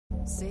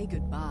Say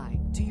goodbye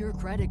to your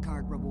credit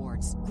card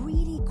rewards.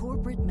 Greedy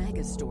corporate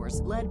mega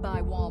stores, led by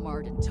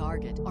Walmart and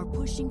Target, are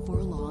pushing for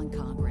a law in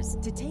Congress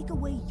to take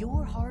away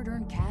your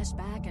hard-earned cash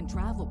back and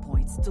travel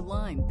points to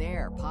line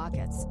their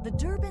pockets. The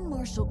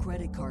Durbin-Marshall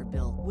credit card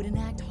bill would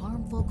enact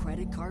harmful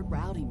credit card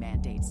routing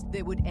mandates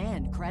that would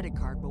end credit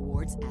card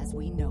rewards as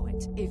we know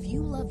it. If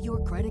you love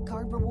your credit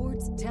card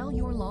rewards, tell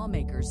your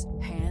lawmakers,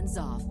 hands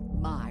off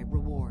my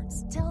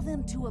rewards. Tell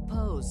them to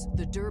oppose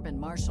the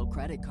Durbin-Marshall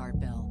credit card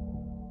bill.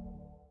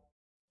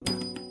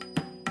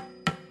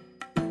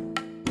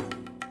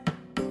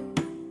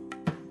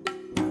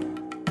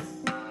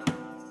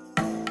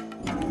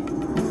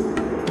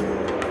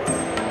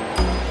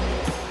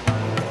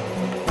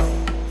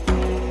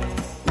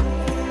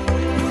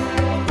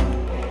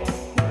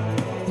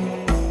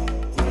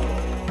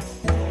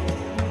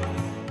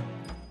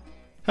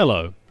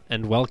 Hello,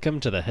 and welcome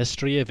to the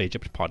History of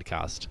Egypt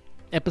podcast,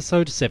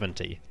 episode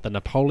 70, the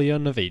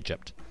Napoleon of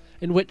Egypt,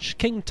 in which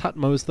King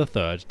Thutmose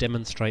III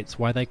demonstrates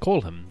why they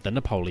call him the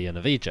Napoleon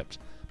of Egypt,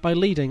 by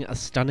leading a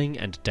stunning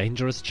and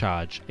dangerous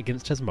charge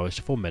against his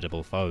most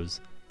formidable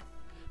foes.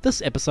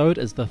 This episode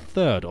is the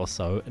third or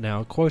so in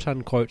our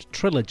quote-unquote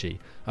trilogy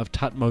of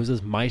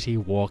Thutmose's mighty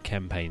war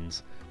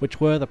campaigns,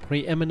 which were the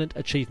preeminent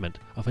achievement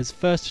of his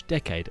first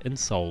decade in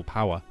sole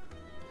power.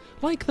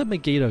 Like the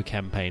Megiddo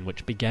campaign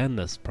which began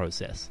this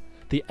process,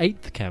 the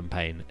 8th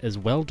campaign is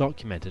well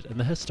documented in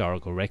the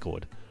historical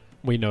record.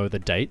 We know the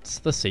dates,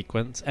 the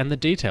sequence, and the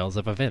details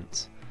of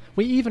events.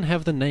 We even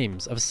have the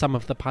names of some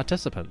of the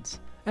participants,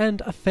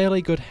 and a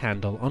fairly good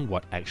handle on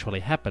what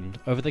actually happened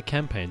over the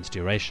campaign's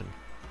duration.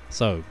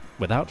 So,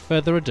 without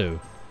further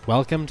ado,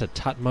 welcome to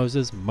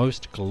Thutmose's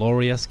most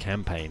glorious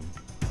campaign.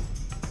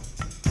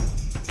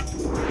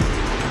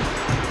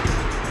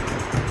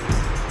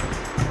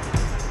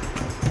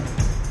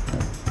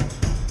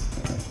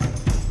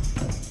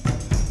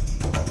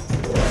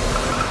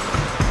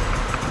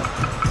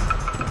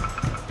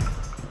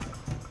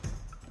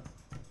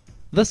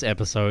 This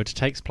episode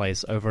takes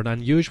place over an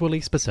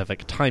unusually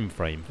specific time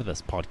frame for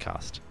this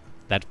podcast.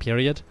 That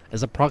period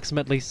is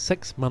approximately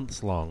 6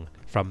 months long,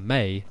 from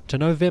May to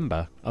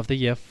November of the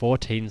year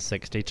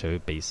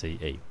 1462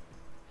 BCE.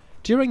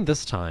 During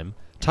this time,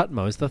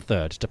 Thutmose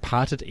III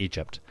departed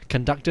Egypt,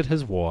 conducted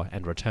his war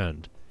and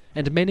returned,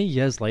 and many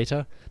years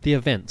later the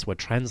events were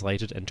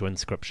translated into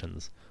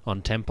inscriptions,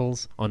 on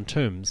temples, on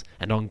tombs,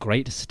 and on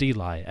great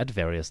stelae at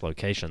various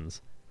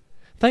locations.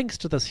 Thanks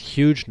to this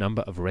huge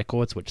number of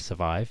records which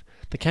survive,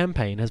 the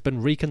campaign has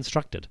been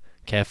reconstructed,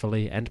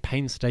 carefully and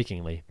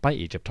painstakingly, by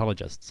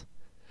Egyptologists.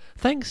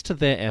 Thanks to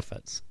their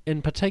efforts,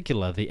 in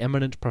particular the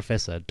eminent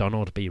Professor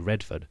Donald B.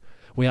 Redford,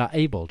 we are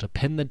able to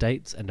pin the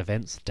dates and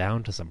events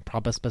down to some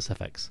proper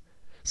specifics.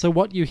 So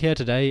what you hear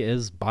today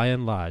is, by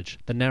and large,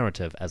 the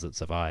narrative as it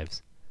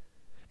survives.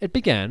 It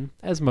began,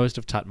 as most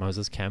of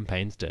Thutmose's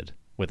campaigns did,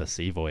 with a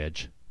sea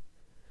voyage.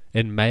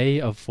 In May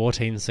of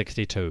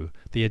 1462,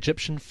 the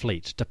Egyptian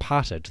fleet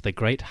departed the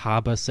great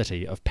harbour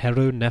city of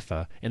Peru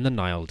Nefer in the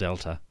Nile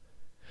Delta.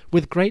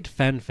 With great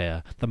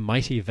fanfare, the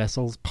mighty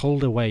vessels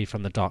pulled away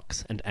from the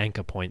docks and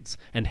anchor points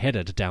and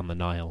headed down the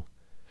Nile.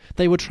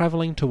 They were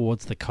travelling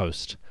towards the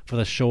coast, for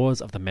the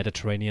shores of the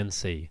Mediterranean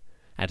Sea.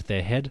 At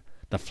their head,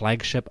 the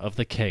flagship of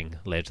the king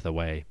led the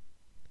way.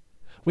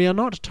 We are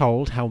not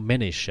told how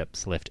many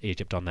ships left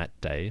Egypt on that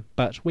day,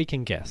 but we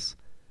can guess.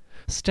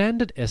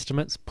 Standard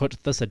estimates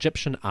put this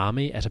Egyptian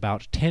army at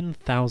about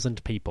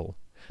 10,000 people.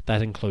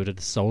 That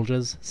included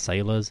soldiers,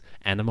 sailors,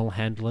 animal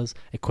handlers,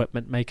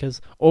 equipment makers,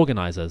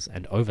 organizers,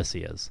 and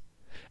overseers.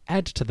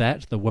 Add to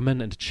that the women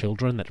and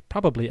children that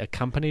probably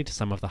accompanied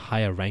some of the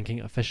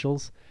higher-ranking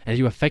officials, and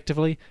you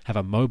effectively have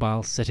a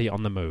mobile city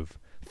on the move,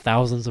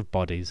 thousands of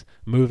bodies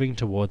moving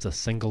towards a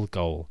single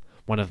goal,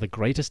 one of the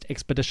greatest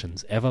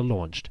expeditions ever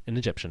launched in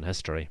Egyptian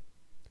history.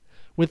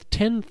 With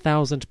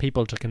 10,000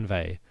 people to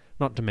convey,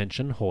 not to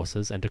mention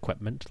horses and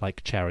equipment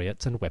like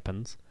chariots and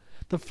weapons,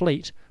 the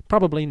fleet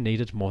probably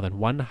needed more than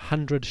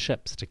 100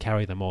 ships to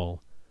carry them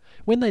all.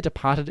 When they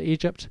departed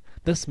Egypt,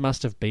 this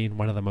must have been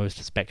one of the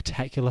most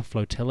spectacular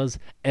flotillas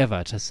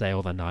ever to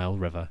sail the Nile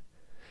River.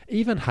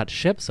 Even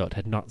Hatshepsut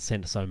had not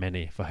sent so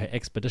many for her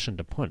expedition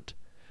to Punt.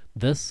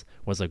 This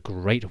was a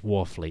great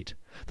war fleet,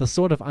 the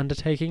sort of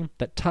undertaking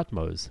that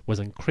Thutmose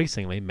was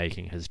increasingly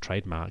making his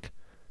trademark.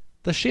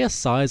 The sheer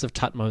size of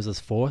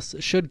Thutmose's force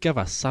should give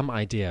us some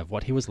idea of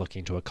what he was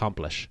looking to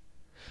accomplish.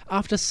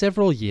 After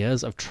several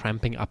years of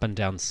tramping up and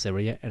down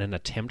Syria in an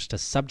attempt to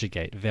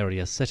subjugate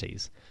various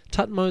cities,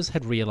 Thutmose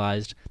had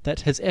realized that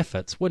his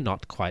efforts were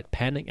not quite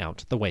panning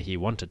out the way he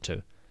wanted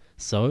to.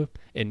 So,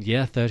 in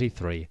year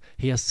 33,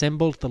 he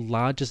assembled the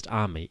largest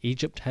army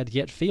Egypt had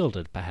yet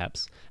fielded,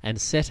 perhaps,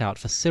 and set out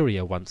for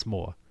Syria once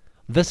more.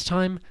 This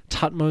time,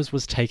 Thutmose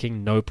was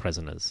taking no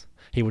prisoners.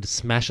 He would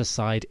smash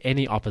aside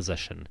any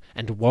opposition,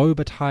 and woe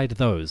betide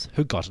those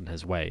who got in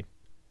his way.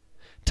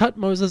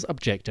 Thutmose's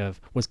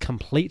objective was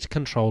complete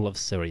control of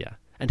Syria,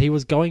 and he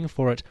was going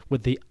for it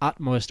with the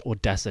utmost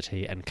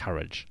audacity and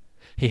courage.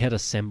 He had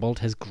assembled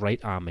his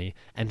great army,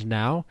 and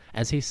now,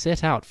 as he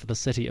set out for the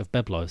city of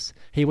Byblos,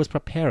 he was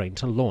preparing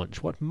to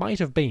launch what might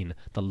have been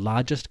the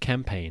largest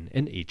campaign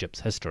in Egypt's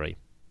history.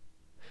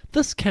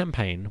 This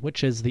campaign,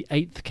 which is the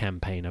 8th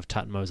campaign of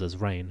Thutmose's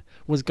reign,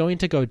 was going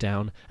to go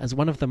down as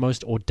one of the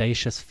most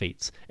audacious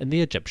feats in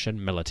the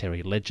Egyptian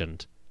military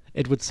legend.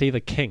 It would see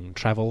the king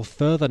travel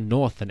further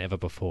north than ever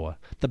before,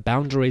 the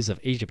boundaries of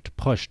Egypt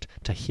pushed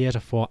to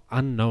heretofore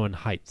unknown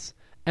heights,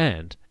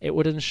 and it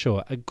would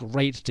ensure a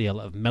great deal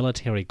of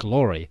military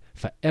glory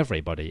for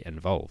everybody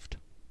involved.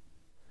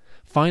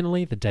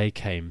 Finally the day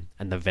came,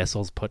 and the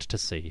vessels put to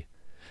sea.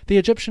 The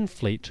Egyptian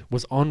fleet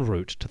was en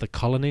route to the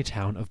colony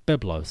town of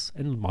Byblos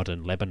in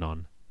modern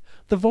Lebanon.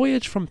 The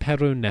voyage from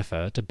Peru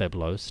Nefer to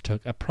Byblos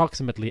took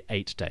approximately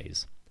 8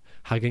 days.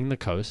 Hugging the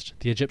coast,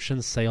 the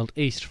Egyptians sailed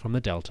east from the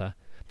delta,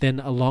 then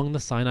along the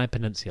Sinai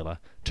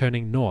Peninsula,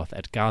 turning north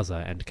at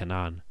Gaza and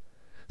Canaan.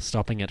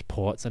 Stopping at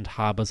ports and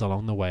harbours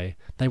along the way,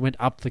 they went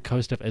up the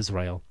coast of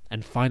Israel,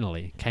 and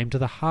finally came to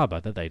the harbour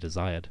that they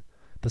desired.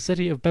 The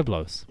city of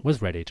Byblos was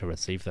ready to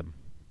receive them.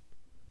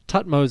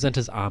 Thutmose and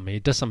his army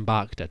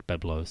disembarked at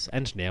Byblos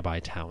and nearby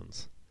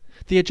towns.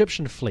 The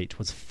Egyptian fleet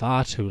was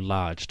far too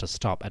large to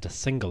stop at a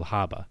single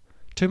harbour.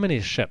 Too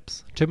many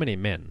ships, too many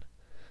men.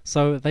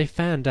 So they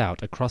fanned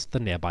out across the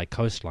nearby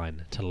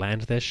coastline to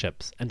land their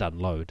ships and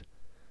unload.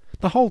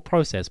 The whole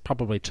process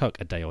probably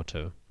took a day or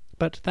two,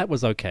 but that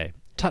was okay.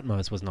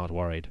 Thutmose was not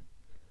worried.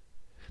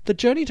 The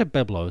journey to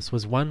Byblos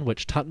was one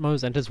which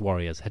Thutmose and his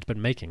warriors had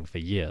been making for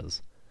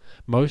years.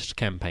 Most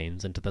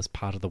campaigns into this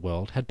part of the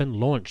world had been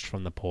launched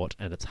from the port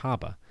and its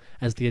harbour.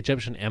 As the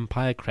Egyptian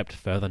empire crept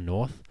further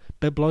north,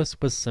 Byblos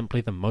was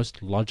simply the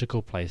most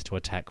logical place to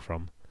attack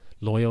from.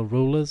 Loyal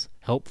rulers,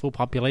 helpful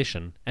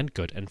population, and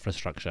good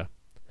infrastructure.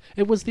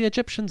 It was the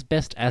Egyptians'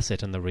 best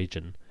asset in the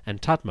region,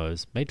 and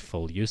Thutmose made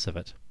full use of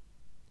it.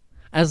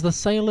 As the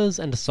sailors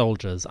and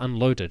soldiers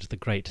unloaded the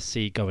great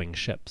sea-going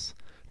ships,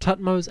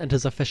 Thutmose and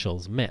his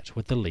officials met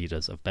with the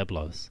leaders of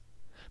Byblos.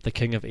 The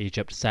king of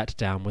Egypt sat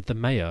down with the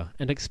mayor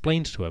and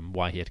explained to him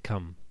why he had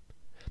come.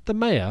 The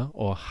mayor,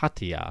 or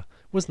Hatia,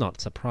 was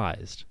not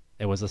surprised.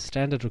 It was a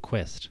standard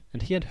request,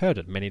 and he had heard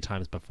it many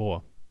times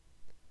before.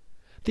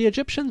 The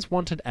Egyptians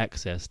wanted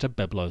access to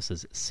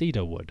Byblos's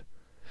cedar wood.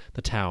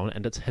 The town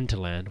and its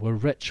hinterland were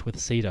rich with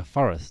cedar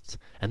forests,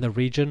 and the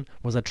region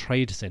was a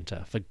trade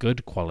centre for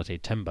good quality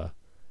timber.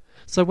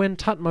 So when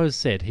Thutmose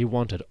said he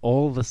wanted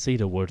all the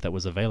cedar wood that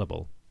was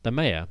available, the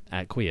mayor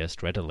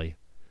acquiesced readily.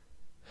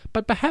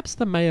 But perhaps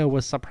the mayor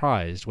was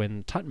surprised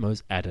when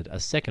Thutmose added a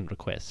second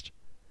request.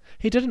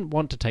 He didn't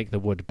want to take the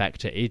wood back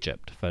to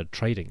Egypt for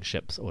trading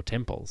ships or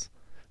temples.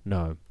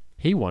 No,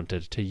 he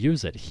wanted to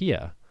use it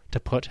here, to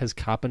put his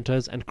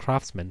carpenters and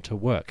craftsmen to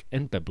work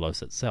in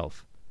Byblos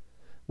itself.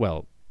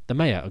 Well, the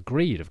mayor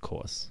agreed, of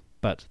course,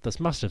 but this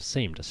must have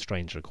seemed a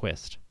strange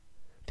request.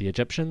 The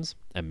Egyptians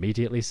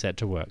immediately set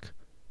to work.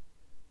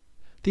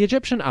 The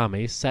Egyptian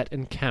army sat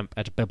in camp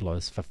at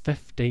Byblos for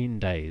 15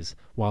 days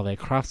while their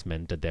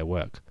craftsmen did their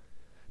work.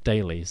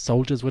 Daily,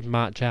 soldiers would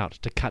march out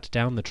to cut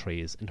down the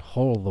trees and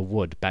haul the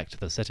wood back to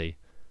the city.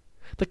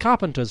 The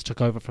carpenters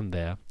took over from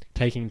there,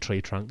 taking tree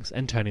trunks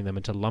and turning them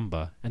into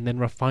lumber and then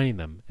refining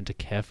them into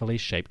carefully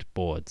shaped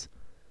boards.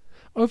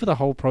 Over the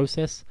whole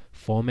process,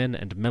 foremen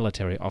and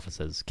military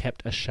officers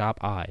kept a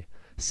sharp eye,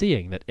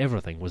 seeing that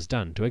everything was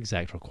done to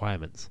exact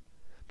requirements.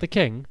 The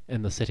king,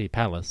 in the city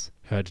palace,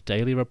 heard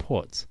daily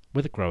reports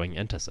with growing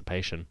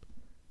anticipation.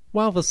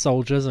 While the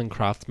soldiers and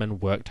craftsmen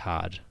worked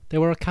hard, there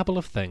were a couple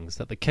of things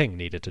that the king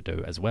needed to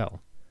do as well.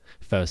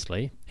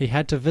 Firstly, he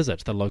had to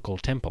visit the local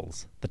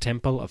temples, the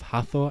temple of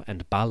Hathor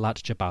and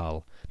Balat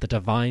Jabal, the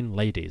divine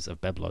ladies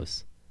of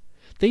Byblos.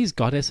 These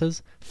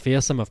goddesses,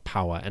 fearsome of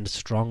power and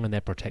strong in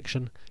their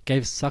protection,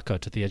 gave succor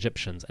to the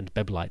Egyptians and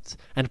Byblites,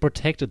 and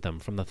protected them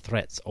from the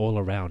threats all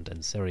around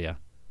in Syria.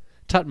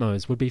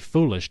 Thutmose would be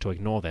foolish to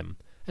ignore them,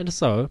 and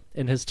so,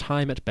 in his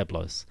time at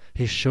Byblos,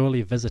 he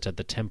surely visited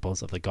the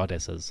temples of the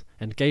goddesses,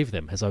 and gave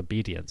them his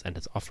obedience and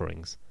his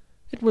offerings.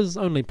 It was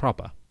only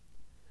proper.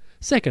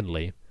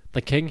 Secondly,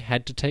 the king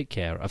had to take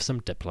care of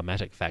some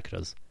diplomatic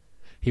factors.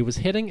 He was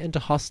heading into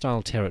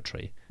hostile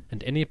territory,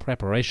 and any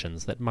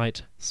preparations that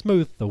might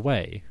smooth the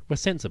way were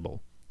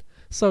sensible.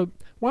 So,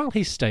 while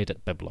he stayed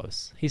at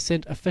Byblos, he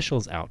sent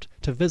officials out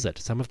to visit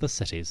some of the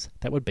cities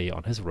that would be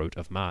on his route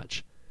of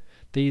march.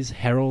 These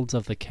heralds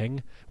of the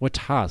king were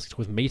tasked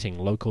with meeting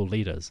local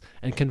leaders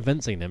and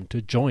convincing them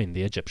to join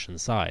the Egyptian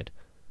side.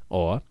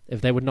 Or, if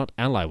they would not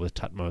ally with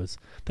Thutmose,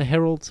 the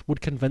heralds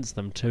would convince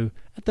them to,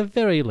 at the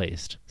very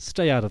least,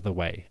 stay out of the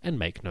way and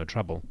make no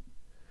trouble.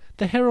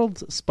 The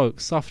heralds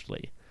spoke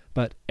softly,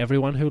 but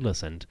everyone who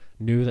listened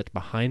knew that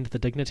behind the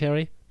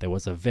dignitary there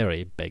was a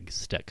very big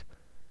stick.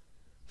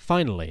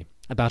 Finally,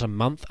 about a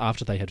month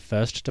after they had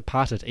first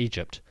departed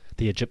Egypt,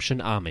 the Egyptian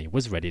army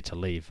was ready to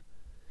leave.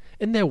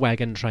 In their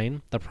wagon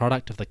train, the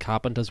product of the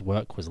carpenter's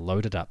work was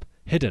loaded up,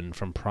 hidden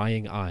from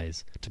prying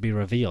eyes, to be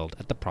revealed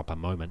at the proper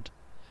moment.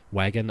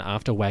 Wagon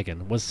after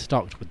wagon was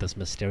stocked with this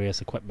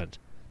mysterious equipment,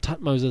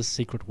 Thutmose's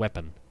secret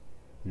weapon.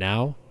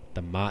 Now,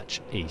 the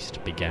march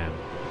east began.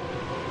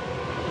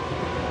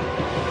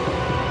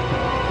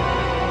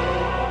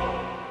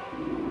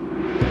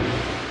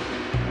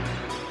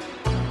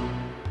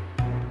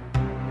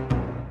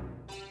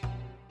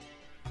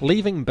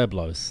 Leaving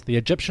Byblos, the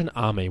Egyptian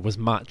army was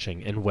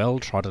marching in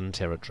well-trodden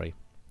territory.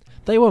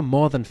 They were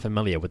more than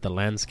familiar with the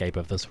landscape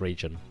of this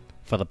region.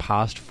 For the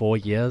past 4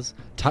 years,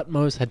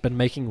 Thutmose had been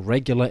making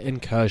regular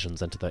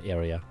incursions into the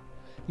area.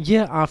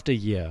 Year after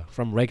year,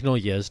 from regnal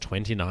years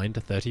 29 to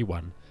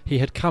 31, he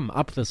had come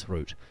up this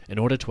route in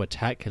order to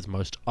attack his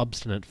most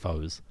obstinate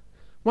foes.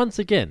 Once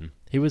again,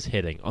 he was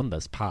heading on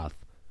this path.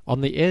 On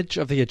the edge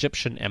of the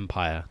Egyptian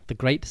Empire, the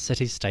great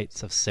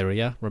city-states of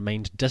Syria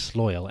remained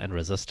disloyal and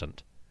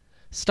resistant.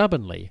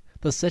 Stubbornly,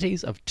 the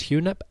cities of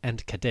Tunip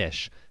and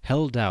Kadesh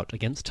held out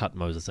against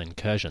Thutmose's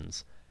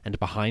incursions, and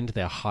behind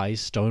their high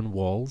stone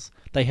walls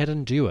they had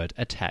endured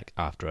attack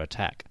after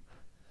attack.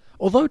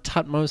 Although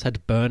Thutmose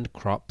had burned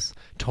crops,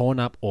 torn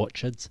up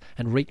orchards,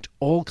 and wreaked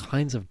all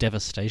kinds of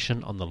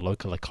devastation on the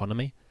local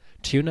economy,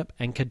 Tunip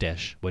and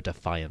Kadesh were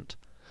defiant.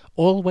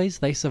 Always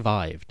they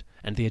survived,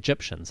 and the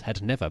Egyptians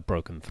had never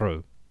broken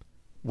through.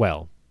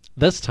 Well,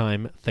 this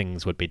time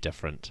things would be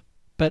different,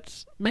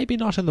 but maybe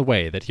not in the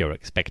way that you're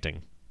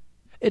expecting.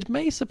 It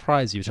may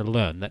surprise you to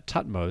learn that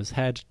Thutmose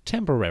had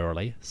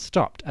temporarily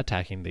stopped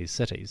attacking these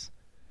cities.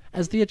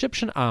 As the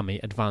Egyptian army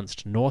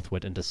advanced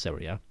northward into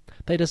Syria,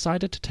 they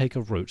decided to take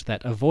a route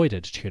that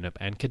avoided Tunip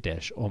and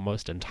Kadesh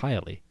almost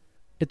entirely.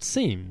 It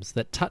seems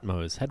that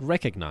Thutmose had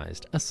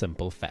recognized a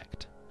simple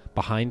fact.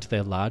 Behind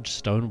their large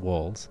stone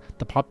walls,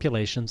 the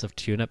populations of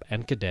Tunip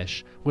and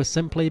Kadesh were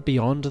simply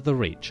beyond the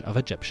reach of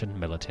Egyptian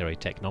military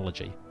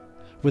technology.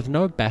 With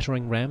no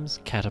battering rams,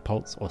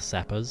 catapults, or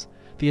sappers,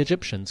 the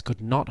Egyptians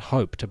could not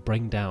hope to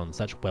bring down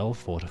such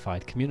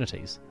well-fortified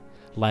communities.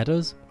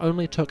 Ladders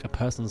only took a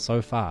person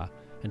so far,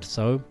 and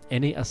so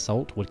any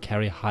assault would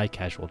carry high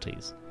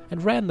casualties,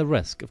 and ran the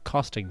risk of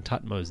costing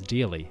Thutmose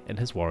dearly in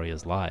his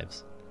warriors'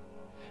 lives.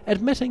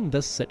 Admitting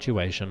this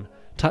situation,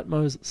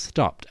 Thutmose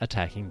stopped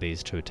attacking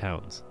these two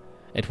towns.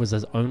 It was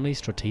his only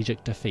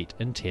strategic defeat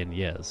in 10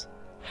 years.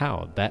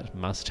 How that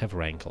must have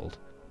rankled.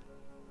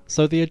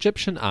 So the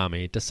Egyptian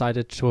army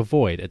decided to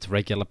avoid its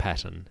regular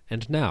pattern,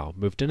 and now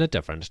moved in a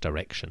different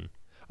direction.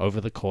 Over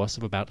the course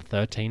of about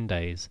 13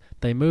 days,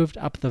 they moved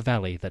up the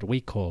valley that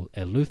we call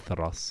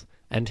Eleutheros,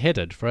 and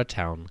headed for a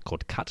town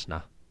called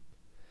Katna.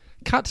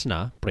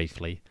 Katna,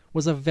 briefly,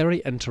 was a very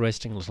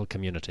interesting little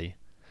community.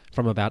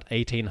 From about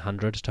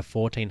 1800 to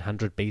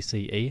 1400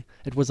 BCE,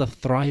 it was a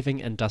thriving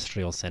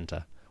industrial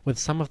centre, with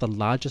some of the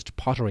largest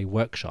pottery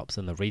workshops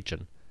in the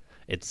region.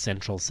 Its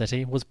central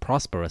city was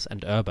prosperous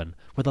and urban,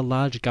 with a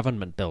large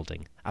government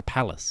building, a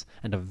palace,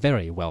 and a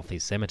very wealthy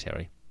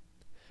cemetery.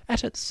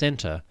 At its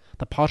centre,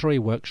 the pottery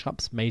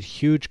workshops made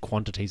huge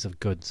quantities of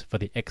goods for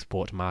the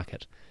export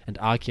market, and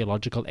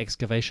archaeological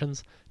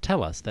excavations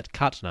tell us that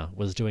Katna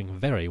was doing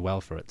very well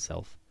for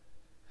itself.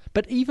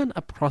 But even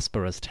a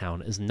prosperous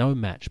town is no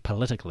match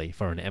politically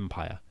for an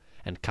empire,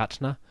 and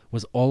Katna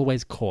was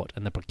always caught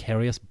in the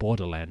precarious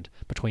borderland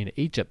between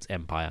Egypt's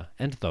empire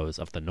and those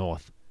of the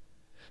north.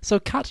 So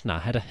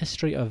Katna had a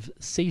history of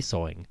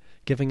seesawing,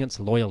 giving its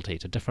loyalty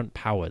to different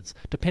powers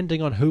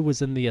depending on who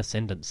was in the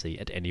ascendancy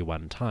at any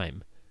one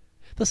time.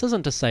 This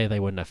isn't to say they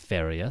were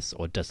nefarious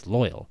or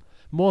disloyal,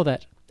 more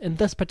that, in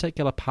this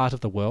particular part of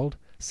the world,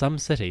 some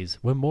cities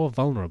were more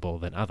vulnerable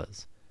than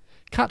others.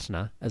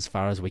 Katna, as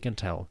far as we can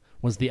tell,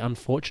 was the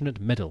unfortunate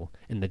middle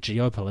in the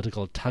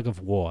geopolitical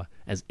tug-of-war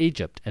as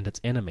Egypt and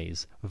its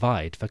enemies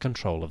vied for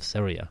control of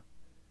Syria.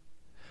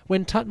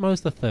 When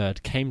Thutmose III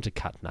came to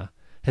Katna,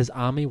 his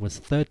army was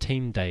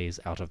 13 days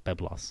out of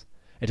Byblos.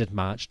 It had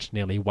marched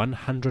nearly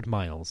 100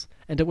 miles,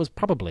 and it was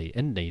probably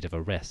in need of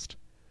a rest.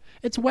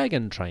 Its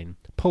wagon train,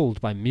 pulled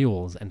by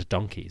mules and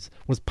donkeys,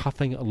 was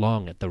puffing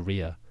along at the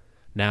rear.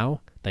 Now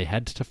they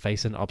had to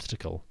face an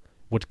obstacle.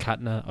 Would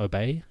Katna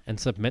obey and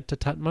submit to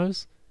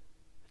Thutmose?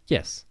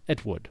 Yes,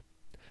 it would.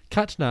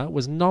 Katna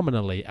was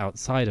nominally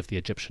outside of the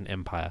Egyptian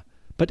Empire,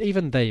 but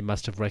even they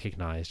must have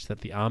recognized that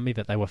the army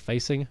that they were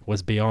facing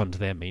was beyond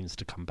their means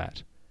to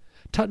combat.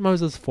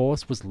 Thutmose's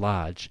force was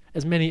large,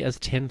 as many as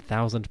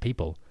 10,000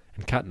 people,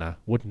 and Katna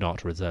would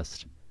not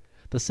resist.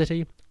 The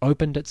city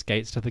opened its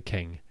gates to the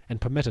king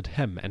and permitted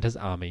him and his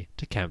army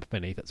to camp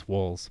beneath its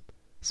walls.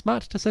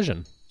 Smart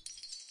decision.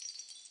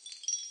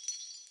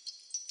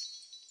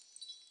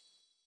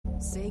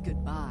 Say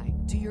goodbye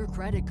to your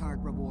credit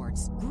card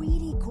rewards.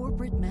 Greedy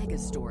corporate mega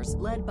stores,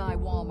 led by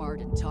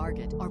Walmart and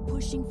Target, are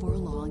pushing for a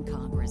law in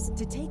Congress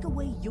to take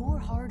away your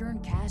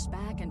hard-earned cash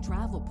back and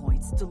travel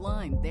points to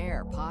line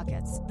their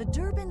pockets. The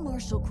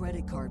Durbin-Marshall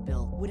credit card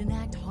bill would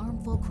enact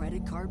harmful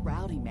credit card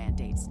routing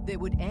mandates that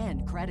would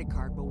end credit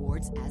card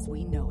rewards as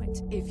we know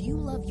it. If you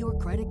love your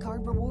credit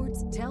card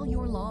rewards, tell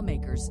your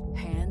lawmakers,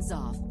 hands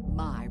off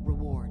my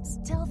rewards.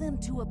 Tell them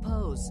to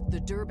oppose the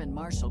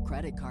Durbin-Marshall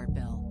credit card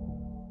bill.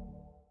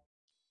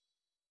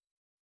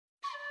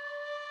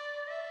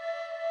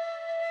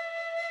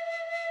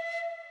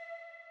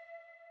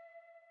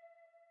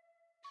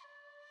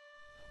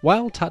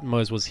 While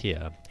Thutmose was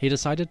here, he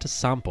decided to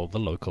sample the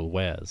local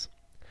wares.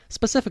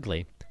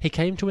 Specifically, he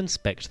came to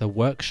inspect the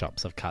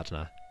workshops of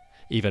Katna.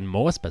 Even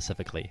more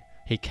specifically,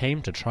 he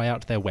came to try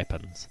out their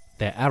weapons,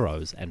 their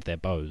arrows and their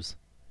bows.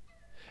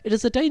 It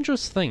is a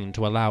dangerous thing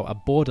to allow a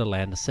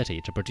borderland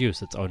city to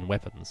produce its own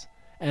weapons,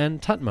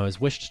 and Thutmose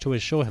wished to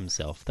assure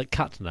himself that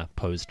Khutna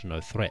posed no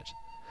threat.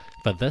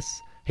 For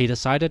this, he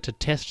decided to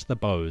test the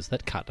bows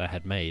that Khutna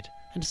had made,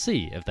 and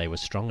see if they were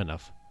strong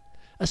enough.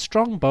 A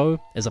strong bow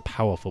is a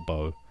powerful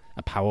bow.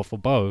 A powerful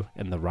bow,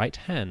 in the right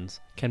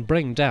hands, can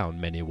bring down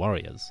many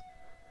warriors.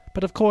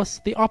 But of course,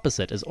 the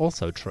opposite is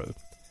also true.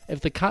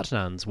 If the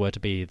Khutnans were to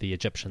be the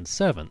Egyptian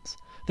servants,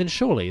 then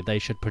surely they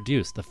should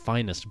produce the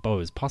finest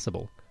bows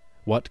possible.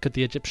 What could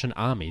the Egyptian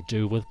army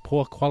do with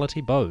poor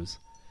quality bows?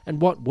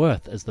 And what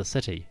worth is the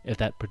city if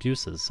that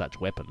produces such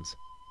weapons?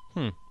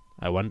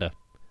 I wonder.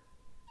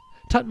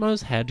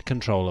 Thutmose had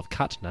control of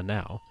Khutna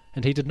now,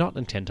 and he did not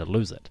intend to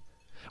lose it.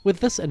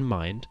 With this in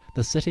mind,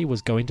 the city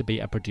was going to be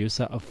a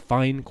producer of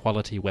fine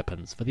quality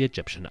weapons for the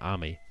Egyptian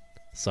army.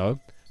 So,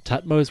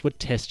 Thutmose would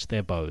test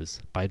their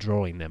bows by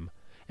drawing them.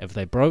 If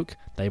they broke,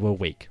 they were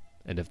weak,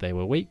 and if they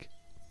were weak,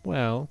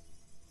 well...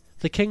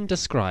 The king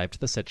described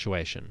the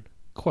situation.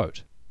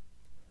 Quote,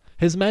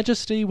 His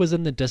Majesty was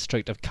in the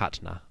district of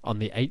Khutna on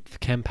the 8th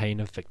campaign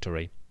of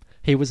victory.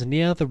 He was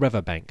near the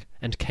river bank,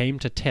 and came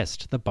to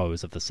test the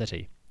bows of the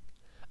city.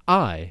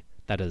 I,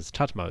 that is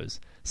Thutmose,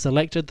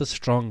 selected the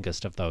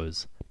strongest of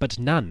those, but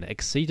none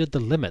exceeded the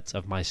limits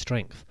of my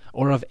strength,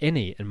 or of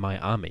any in my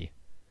army.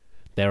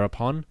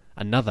 Thereupon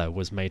another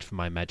was made for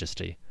my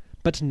Majesty,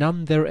 but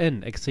none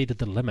therein exceeded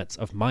the limits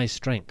of my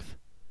strength.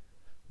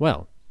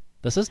 Well,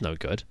 this is no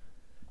good.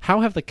 How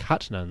have the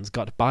Khutnans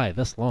got by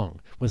this long,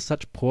 with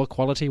such poor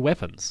quality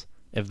weapons?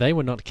 If they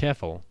were not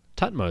careful,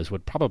 Thutmose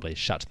would probably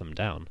shut them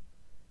down.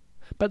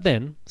 But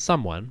then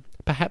someone,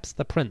 perhaps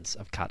the Prince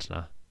of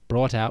Khutna,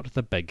 brought out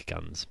the big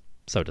guns,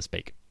 so to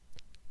speak.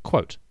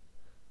 Quote,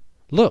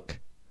 Look,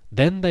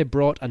 then they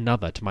brought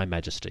another to my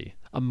Majesty,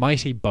 a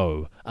mighty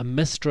bow, a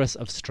mistress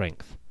of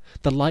strength.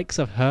 The likes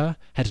of her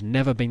had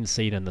never been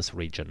seen in this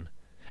region.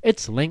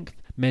 Its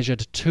length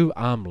measured 2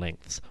 arm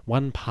lengths,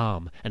 1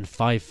 palm, and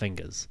 5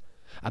 fingers.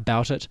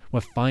 About it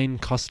were fine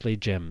costly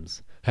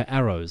gems. Her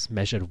arrows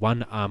measured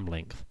 1 arm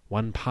length,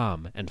 1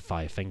 palm, and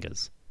 5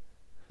 fingers.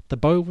 The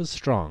bow was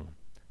strong.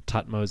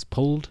 Thutmose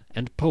pulled,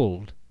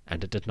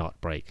 and it did not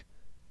break.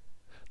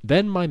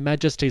 Then my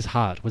Majesty's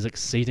heart was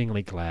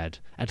exceedingly glad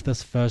at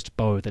this first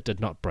bow that did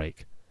not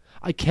break.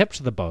 I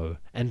kept the bow,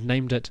 and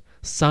named it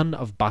Son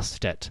of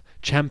Bastet,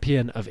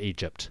 Champion of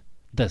Egypt.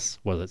 This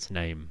was its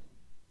name.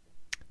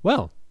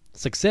 Well,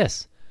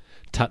 success!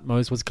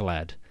 Thutmose was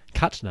glad.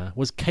 Khutna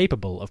was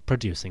capable of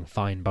producing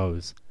fine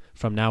bows.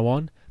 From now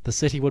on, the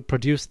city would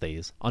produce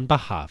these on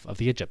behalf of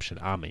the Egyptian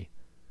army.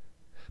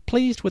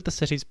 Pleased with the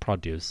city's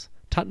produce,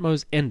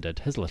 Thutmose ended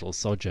his little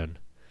sojourn.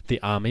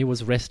 The army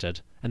was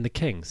rested, and the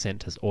king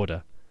sent his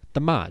order.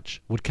 The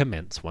march would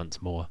commence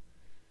once more.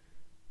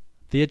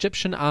 The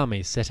Egyptian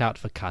army set out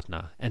for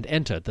Khutna and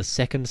entered the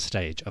second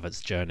stage of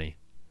its journey.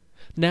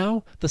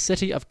 Now the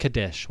city of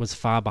Kadesh was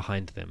far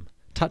behind them,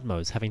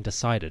 Thutmose having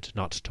decided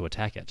not to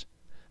attack it.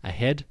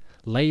 Ahead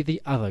lay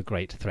the other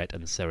great threat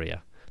in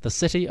Syria, the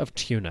city of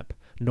Tunip,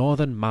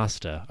 northern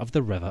master of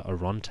the river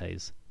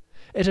Orontes.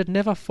 It had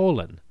never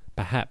fallen.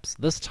 Perhaps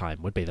this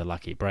time would be the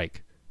lucky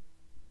break.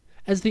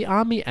 As the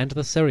army and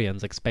the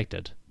Syrians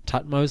expected,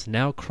 Thutmose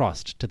now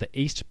crossed to the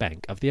east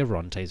bank of the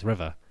Orontes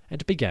river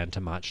and began to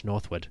march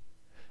northward.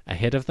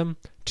 Ahead of them,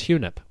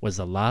 Tunip was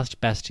the last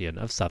bastion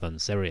of southern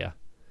Syria.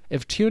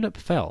 If Tunip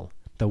fell,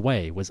 the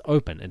way was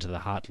open into the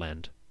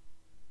heartland.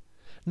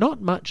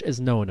 Not much is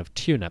known of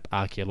Tunip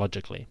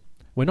archaeologically.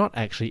 We're not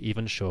actually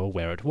even sure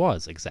where it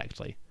was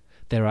exactly.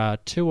 There are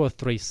 2 or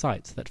 3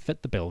 sites that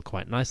fit the bill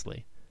quite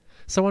nicely.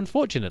 So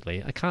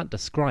unfortunately, I can't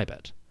describe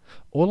it.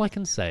 All I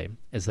can say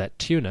is that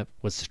Tunip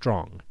was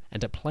strong,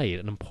 and it played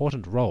an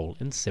important role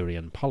in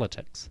Syrian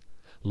politics.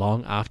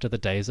 Long after the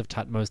days of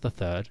Thutmose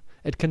III,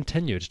 it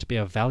continued to be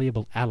a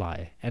valuable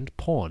ally and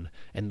pawn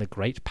in the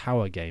great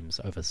power games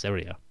over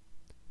Syria.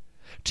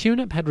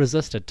 Tunip had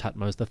resisted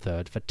Thutmose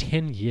III for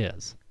 10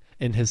 years.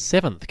 In his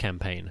 7th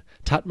campaign,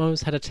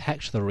 Thutmose had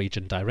attacked the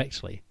region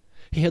directly.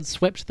 He had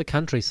swept the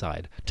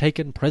countryside,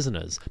 taken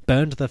prisoners,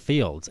 burned the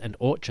fields and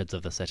orchards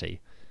of the city.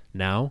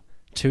 Now,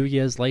 2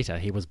 years later,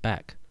 he was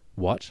back.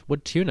 What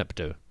would Tunip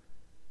do?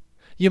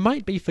 You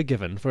might be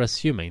forgiven for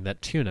assuming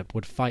that Tunip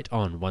would fight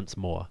on once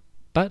more,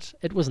 but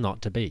it was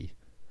not to be.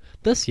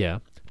 This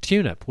year,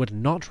 Tunip would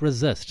not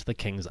resist the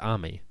king's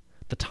army.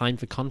 The time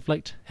for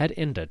conflict had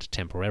ended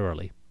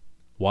temporarily.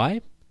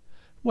 Why?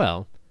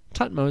 Well,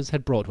 Thutmose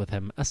had brought with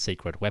him a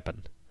secret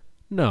weapon.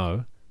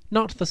 No,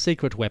 not the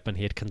secret weapon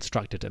he had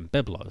constructed in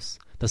Byblos,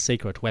 the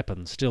secret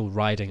weapon still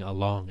riding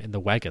along in the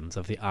wagons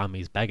of the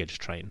army's baggage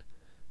train.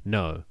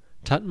 No,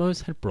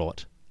 Thutmose had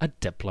brought a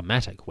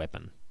diplomatic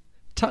weapon.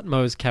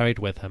 Thutmose carried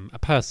with him a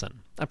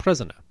person, a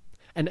prisoner,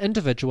 an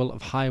individual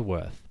of high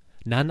worth,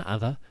 none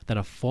other than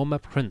a former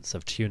prince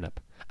of Tunip,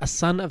 a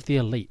son of the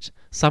elite,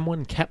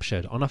 someone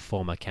captured on a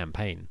former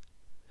campaign.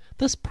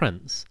 This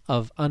prince,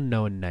 of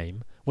unknown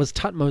name, was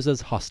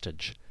Thutmose's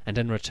hostage, and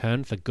in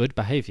return for good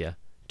behavior,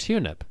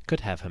 Tunip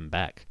could have him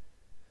back.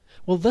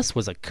 Well, this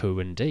was a coup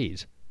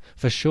indeed.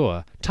 For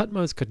sure,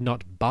 Thutmose could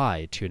not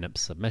buy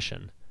Tunip's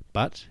submission,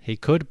 but he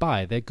could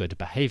buy their good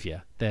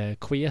behavior, their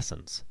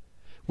quiescence.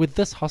 With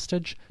this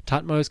hostage,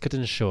 Thutmose could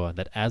ensure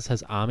that as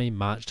his army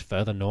marched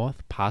further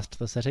north past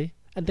the city,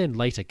 and then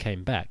later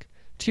came back,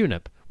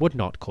 Tunip would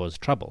not cause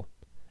trouble.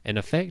 In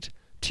effect,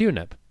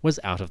 Tunip was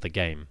out of the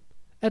game,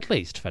 at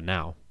least for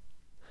now.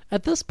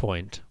 At this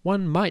point,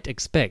 one might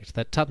expect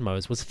that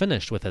Thutmose was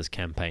finished with his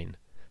campaign.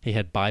 He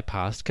had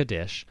bypassed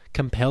Kadesh,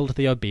 compelled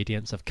the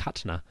obedience of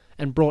Qutna,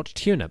 and brought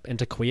Tunip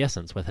into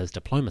quiescence with his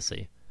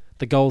diplomacy.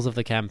 The goals of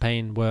the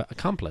campaign were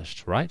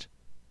accomplished, right?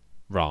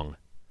 Wrong.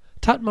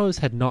 Thutmose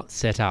had not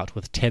set out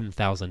with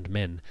 10,000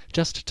 men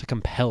just to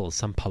compel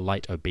some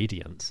polite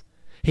obedience.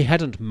 He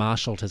hadn't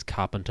marshalled his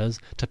carpenters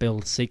to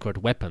build secret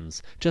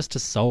weapons just to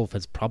solve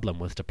his problem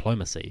with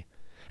diplomacy.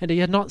 And he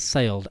had not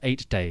sailed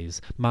 8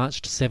 days,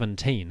 marched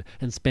 17,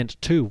 and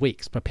spent 2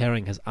 weeks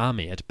preparing his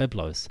army at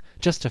Byblos,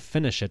 just to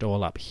finish it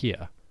all up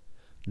here.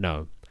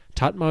 No,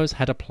 Thutmose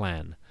had a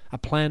plan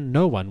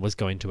no one was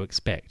going to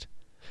expect.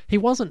 He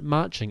wasn't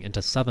marching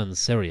into southern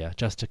Syria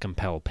just to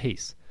compel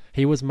peace.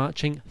 He was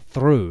marching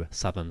through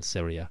southern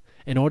Syria,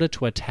 in order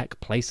to attack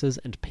places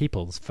and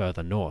peoples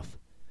further north.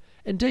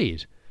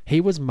 Indeed, he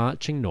was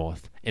marching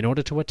north in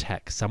order to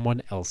attack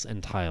someone else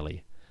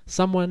entirely.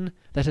 Someone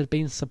that had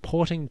been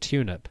supporting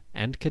Tunip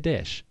and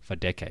Kadesh for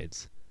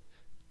decades.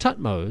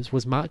 Thutmose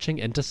was marching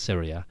into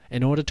Syria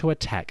in order to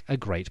attack a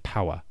great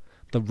power,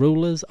 the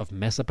rulers of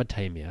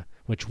Mesopotamia,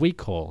 which we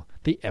call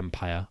the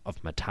Empire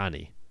of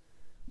Mitanni.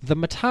 The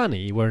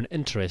Mitanni were an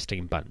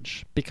interesting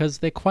bunch, because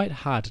they're quite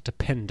hard to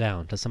pin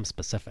down to some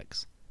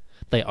specifics.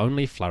 They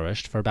only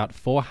flourished for about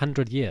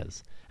 400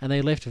 years, and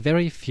they left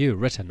very few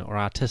written or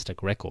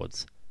artistic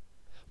records.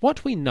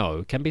 What we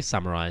know can be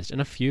summarized in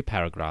a few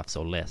paragraphs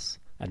or less,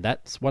 and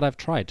that's what I've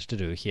tried to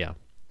do here.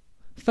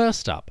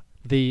 First up,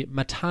 the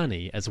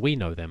Mitanni, as we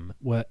know them,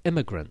 were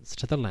immigrants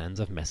to the lands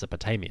of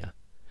Mesopotamia.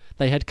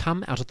 They had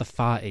come out of the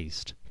Far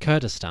East,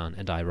 Kurdistan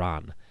and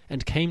Iran,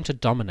 and came to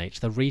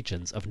dominate the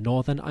regions of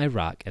northern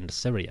Iraq and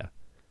Syria.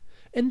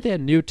 In their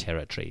new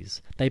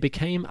territories, they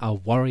became a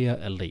warrior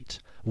elite,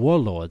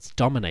 warlords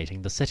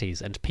dominating the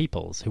cities and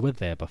peoples who were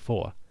there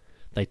before.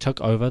 They took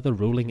over the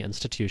ruling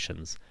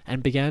institutions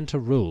and began to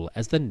rule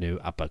as the new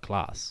upper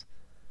class.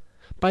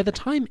 By the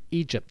time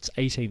Egypt's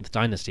 18th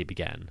dynasty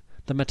began,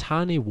 the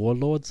Mitanni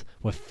warlords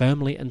were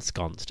firmly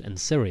ensconced in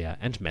Syria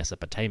and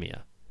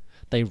Mesopotamia.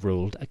 They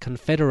ruled a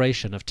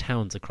confederation of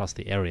towns across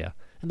the area,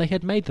 and they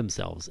had made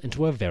themselves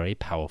into a very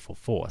powerful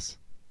force.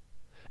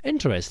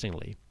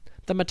 Interestingly,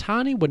 the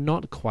Mitanni were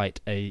not quite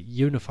a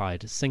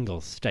unified single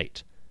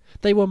state.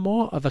 They were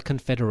more of a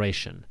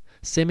confederation,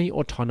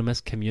 semi-autonomous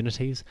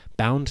communities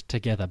bound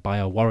together by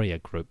a warrior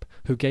group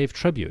who gave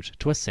tribute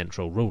to a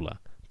central ruler,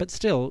 but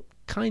still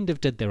kind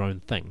of did their own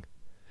thing.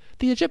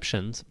 The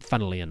Egyptians,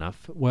 funnily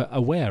enough, were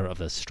aware of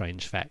this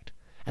strange fact,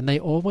 and they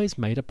always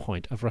made a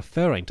point of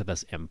referring to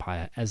this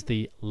empire as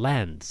the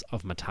lands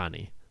of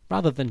Mitanni,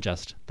 rather than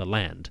just the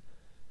land.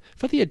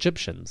 For the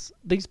Egyptians,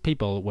 these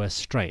people were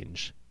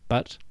strange,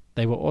 but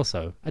they were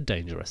also a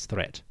dangerous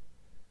threat.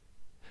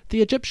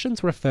 The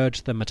Egyptians referred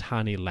to the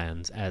Mitanni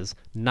lands as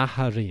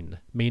Naharin,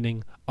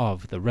 meaning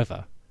of the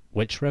river.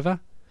 Which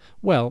river?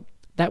 Well,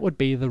 that would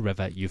be the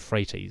river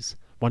Euphrates,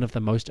 one of the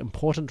most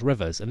important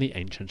rivers in the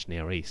ancient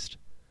Near East.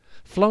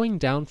 Flowing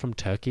down from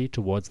Turkey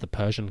towards the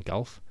Persian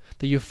Gulf,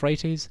 the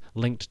Euphrates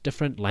linked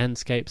different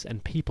landscapes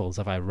and peoples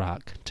of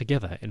Iraq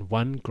together in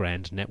one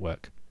grand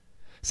network.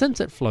 Since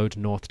it flowed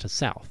north to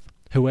south,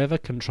 whoever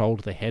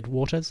controlled the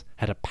headwaters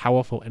had a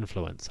powerful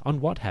influence on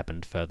what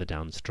happened further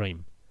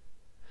downstream.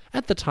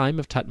 At the time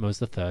of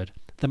Thutmose III,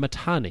 the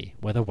Mitanni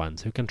were the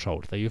ones who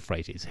controlled the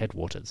Euphrates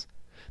headwaters.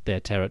 Their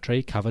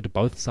territory covered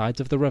both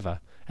sides of the river,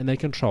 and they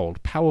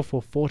controlled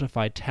powerful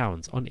fortified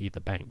towns on either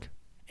bank.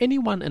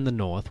 Anyone in the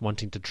north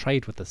wanting to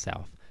trade with the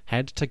south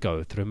had to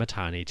go through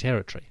Mitanni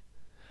territory.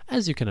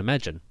 As you can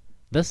imagine,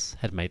 this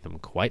had made them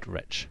quite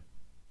rich.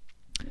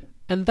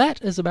 And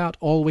that is about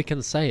all we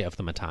can say of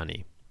the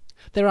Mitanni.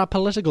 There are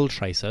political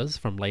traces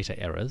from later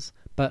eras,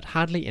 but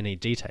hardly any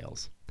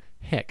details.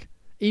 Heck,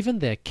 even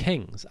their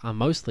kings are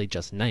mostly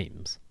just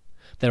names.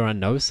 There are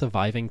no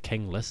surviving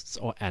king lists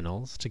or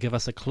annals to give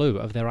us a clue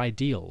of their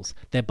ideals,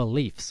 their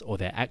beliefs, or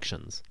their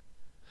actions.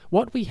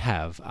 What we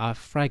have are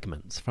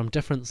fragments from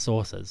different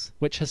sources,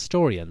 which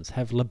historians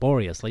have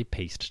laboriously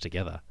pieced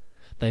together.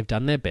 They've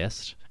done their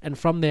best, and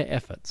from their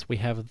efforts we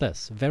have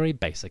this very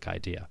basic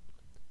idea.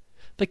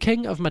 The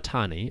king of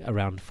Mitanni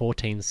around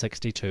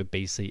 1462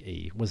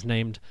 BCE was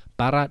named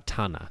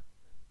Barat-Tana.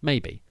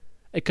 Maybe.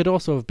 It could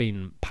also have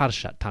been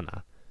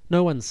Parshat-Tana.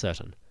 No one's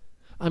certain.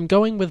 I'm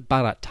going with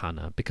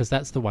Barat-Tana because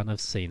that's the one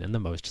I've seen in the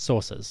most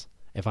sources.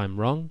 If I'm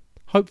wrong,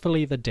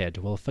 hopefully the dead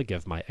will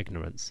forgive my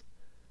ignorance.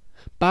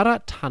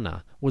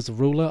 Barat-Tana was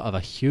ruler of a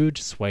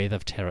huge swathe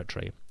of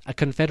territory, a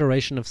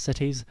confederation of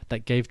cities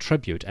that gave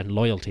tribute and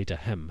loyalty to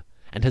him,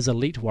 and his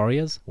elite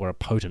warriors were a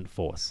potent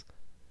force.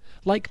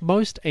 Like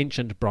most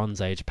ancient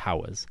Bronze Age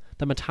powers,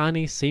 the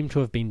Mitanni seem to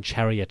have been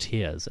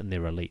charioteers in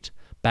their elite,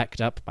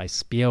 backed up by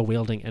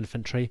spear-wielding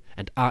infantry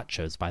and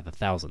archers by the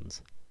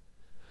thousands.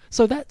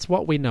 So that's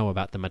what we know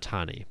about the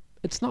Mitanni.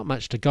 It's not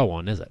much to go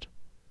on, is it?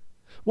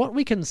 What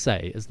we can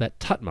say is that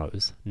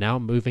Thutmose, now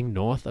moving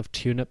north of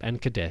Tunip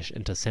and Kadesh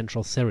into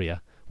central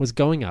Syria, was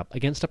going up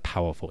against a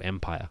powerful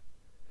empire.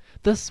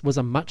 This was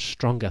a much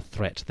stronger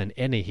threat than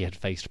any he had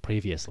faced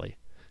previously.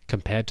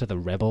 Compared to the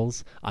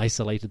rebels,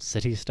 isolated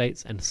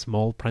city-states, and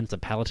small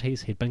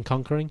principalities he'd been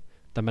conquering,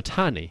 the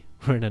Mitanni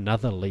were in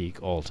another league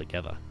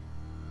altogether.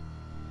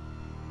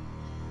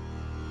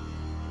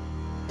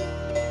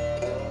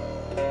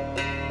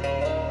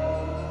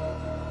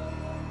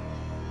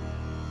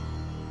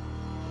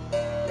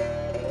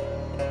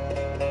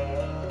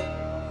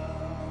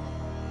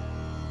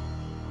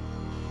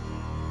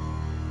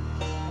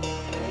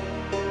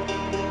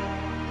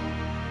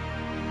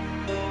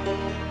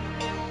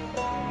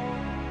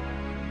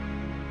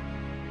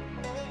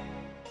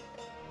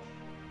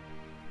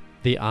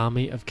 The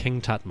army of King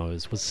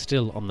Thutmose was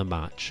still on the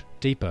march,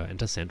 deeper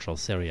into central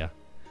Syria.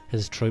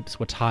 His troops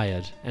were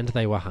tired and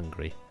they were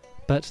hungry,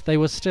 but they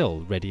were still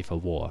ready for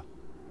war.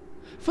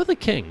 For the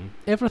king,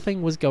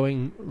 everything was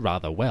going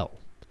rather well.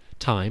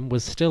 Time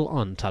was still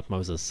on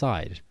Thutmose's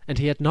side, and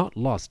he had not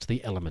lost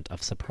the element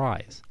of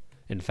surprise.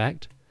 In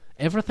fact,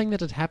 everything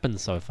that had happened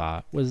so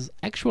far was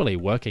actually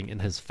working in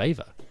his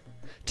favor.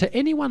 To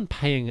anyone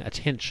paying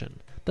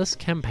attention, this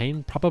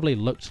campaign probably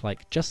looked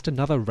like just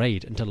another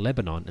raid into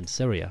Lebanon and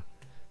Syria.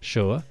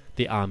 Sure,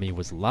 the army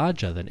was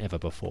larger than ever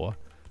before,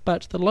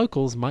 but the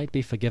locals might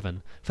be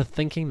forgiven for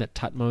thinking that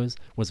Thutmose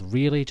was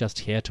really just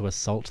here to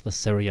assault the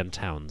Syrian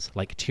towns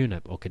like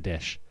Tunip or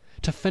Kadesh,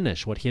 to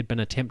finish what he had been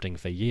attempting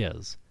for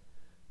years.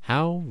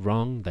 How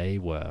wrong they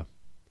were.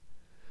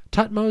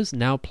 Thutmose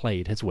now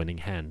played his winning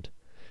hand.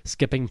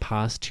 Skipping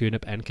past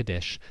Tunip and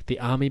Kadesh,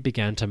 the army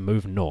began to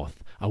move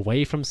north,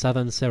 away from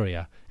southern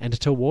Syria, and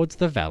towards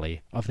the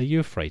valley of the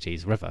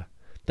Euphrates River.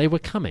 They were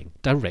coming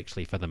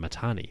directly for the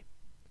Mitanni.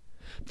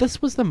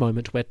 This was the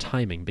moment where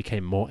timing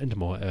became more and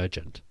more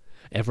urgent.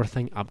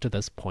 Everything up to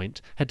this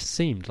point had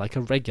seemed like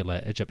a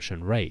regular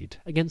Egyptian raid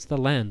against the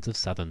lands of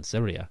southern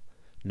Syria.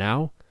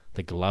 Now,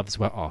 the gloves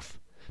were off.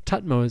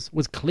 Thutmose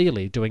was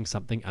clearly doing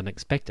something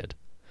unexpected.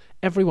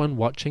 Everyone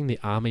watching the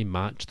army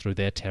march through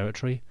their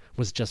territory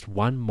was just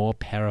one more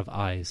pair of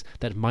eyes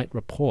that might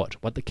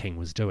report what the king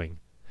was doing.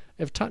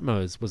 If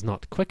Thutmose was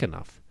not quick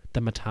enough,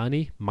 the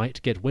Mitanni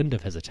might get wind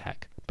of his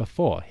attack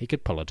before he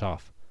could pull it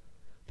off.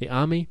 The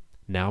army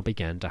now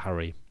began to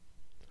hurry.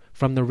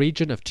 From the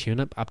region of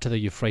Tunip up to the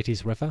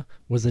Euphrates River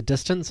was a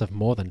distance of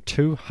more than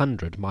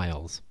 200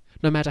 miles.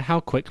 No matter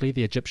how quickly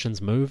the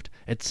Egyptians moved,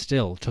 it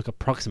still took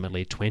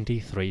approximately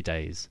 23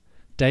 days.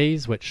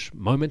 Days which,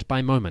 moment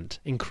by moment,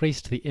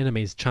 increased the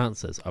enemy's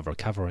chances of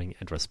recovering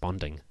and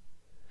responding.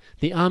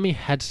 The army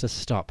had to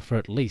stop for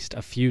at least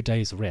a few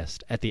days'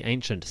 rest at the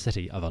ancient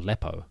city of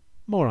Aleppo.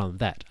 More on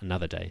that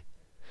another day.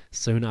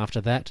 Soon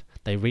after that,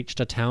 they reached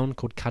a town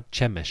called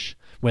Karchemish,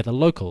 where the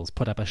locals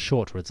put up a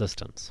short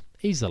resistance,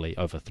 easily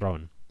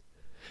overthrown.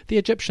 The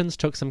Egyptians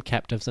took some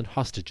captives and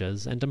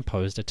hostages and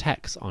imposed a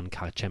tax on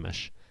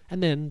Karchemish,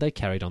 and then they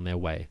carried on their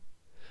way.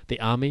 The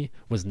army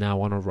was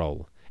now on a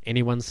roll.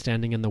 Anyone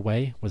standing in the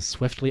way was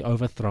swiftly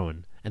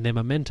overthrown, and their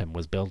momentum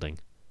was building.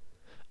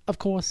 Of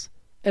course,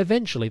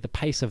 eventually the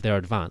pace of their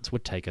advance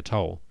would take a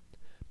toll.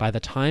 By the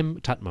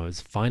time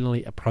Thutmose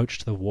finally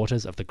approached the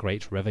waters of the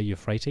great river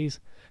Euphrates,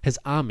 his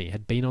army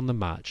had been on the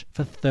march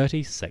for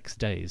 36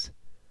 days.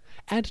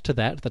 Add to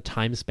that the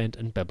time spent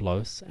in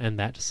Byblos and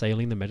that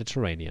sailing the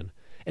Mediterranean,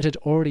 it had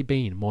already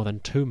been more than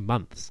 2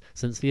 months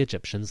since the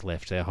Egyptians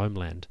left their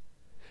homeland.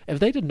 If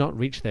they did not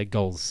reach their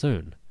goals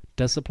soon,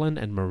 discipline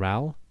and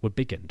morale would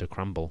begin to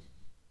crumble.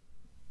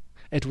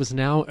 It was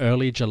now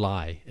early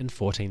July in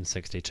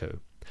 1462.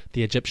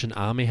 The Egyptian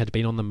army had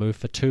been on the move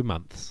for 2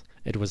 months.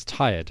 It was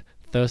tired,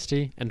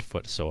 thirsty, and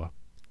footsore.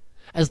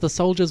 As the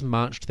soldiers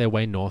marched their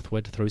way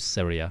northward through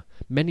Syria,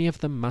 many of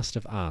them must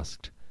have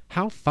asked,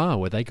 how far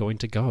were they going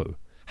to go?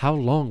 How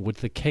long would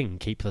the king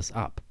keep this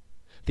up?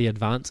 The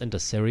advance into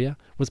Syria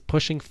was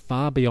pushing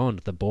far beyond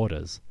the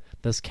borders.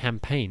 This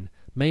campaign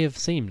may have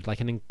seemed like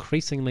an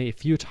increasingly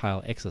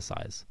futile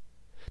exercise.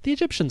 The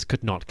Egyptians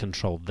could not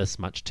control this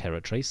much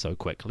territory so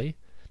quickly.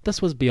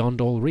 This was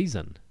beyond all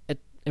reason. It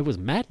was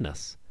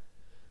madness.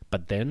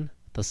 But then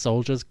the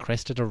soldiers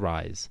crested a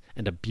rise,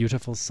 and a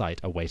beautiful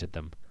sight awaited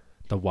them.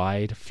 The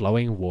wide,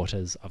 flowing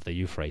waters of the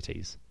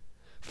Euphrates.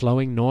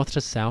 Flowing north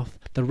to south,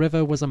 the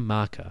river was a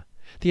marker.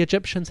 The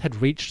Egyptians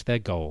had reached their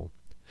goal.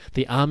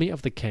 The army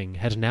of the king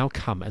had now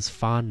come as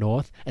far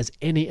north as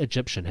any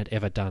Egyptian had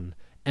ever done,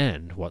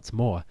 and, what's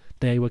more,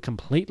 they were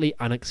completely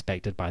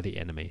unexpected by the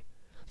enemy.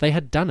 They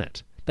had done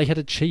it. They had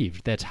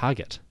achieved their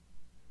target.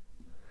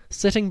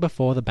 Sitting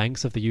before the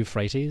banks of the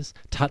Euphrates,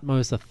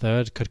 Thutmose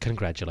III could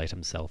congratulate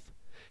himself.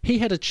 He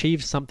had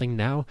achieved something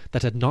now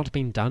that had not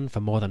been done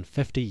for more than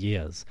 50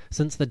 years.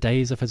 Since the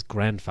days of his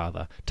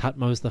grandfather,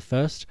 Thutmose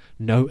I,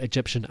 no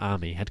Egyptian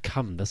army had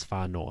come this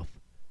far north.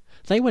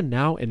 They were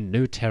now in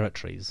new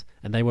territories,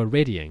 and they were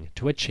readying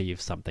to achieve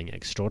something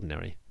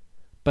extraordinary.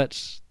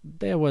 But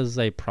there was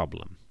a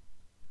problem.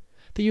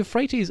 The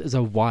Euphrates is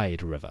a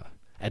wide river.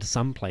 At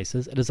some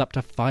places it is up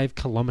to 5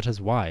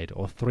 kilometers wide,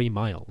 or 3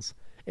 miles.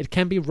 It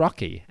can be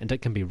rocky and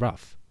it can be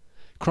rough.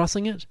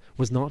 Crossing it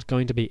was not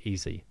going to be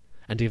easy,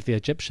 and if the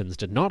Egyptians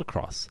did not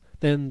cross,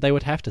 then they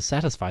would have to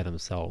satisfy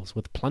themselves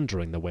with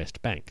plundering the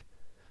West Bank.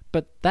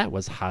 But that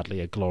was hardly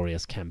a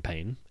glorious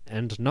campaign,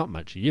 and not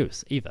much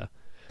use either.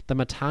 The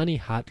Mitanni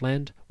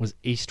heartland was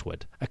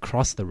eastward,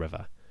 across the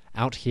river.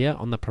 Out here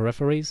on the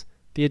peripheries,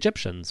 the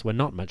Egyptians were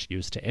not much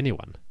use to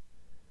anyone.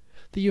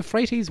 The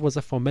Euphrates was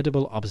a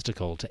formidable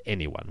obstacle to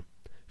anyone.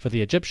 For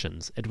the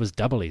Egyptians, it was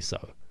doubly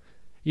so.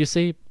 You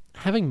see,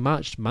 having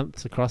marched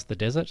months across the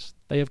desert,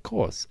 they of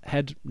course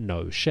had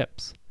no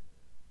ships.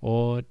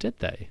 Or did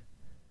they?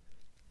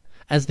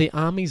 As the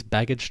army's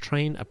baggage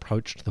train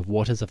approached the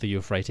waters of the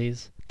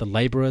Euphrates, the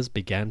labourers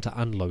began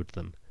to unload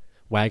them.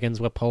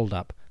 Wagons were pulled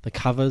up, the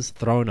covers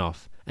thrown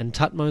off, and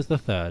Thutmose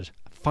III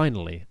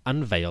finally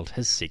unveiled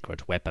his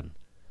secret weapon.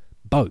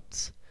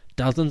 Boats.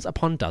 Dozens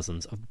upon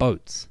dozens of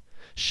boats.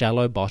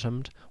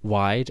 Shallow-bottomed,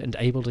 wide, and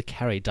able to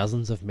carry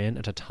dozens of men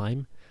at a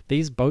time,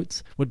 these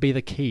boats would be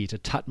the key to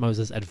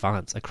Thutmose's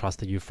advance across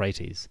the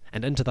Euphrates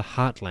and into the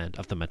heartland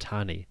of the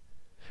Mitanni.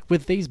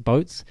 With these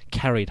boats,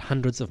 carried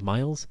hundreds of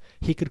miles,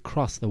 he could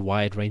cross the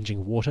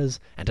wide-ranging waters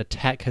and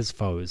attack his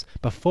foes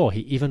before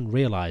he even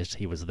realized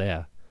he was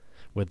there.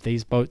 With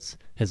these boats,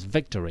 his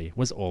victory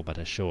was all but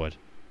assured.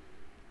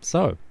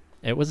 So,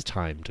 it was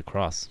time to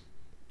cross.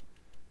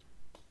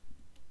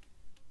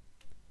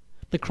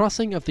 The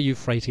crossing of the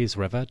Euphrates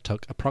River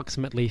took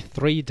approximately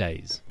 3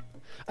 days.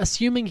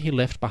 Assuming he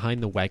left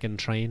behind the wagon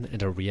train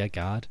and a rear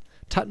guard,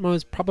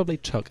 Thutmose probably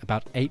took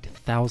about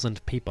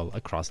 8,000 people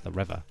across the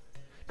river.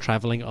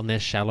 Travelling on their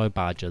shallow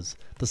barges,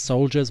 the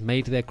soldiers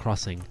made their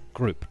crossing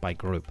group by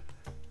group.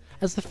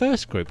 As the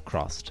first group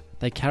crossed,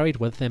 they carried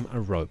with them a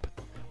rope.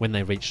 When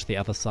they reached the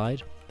other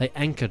side, they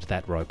anchored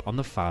that rope on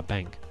the far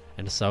bank,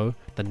 and so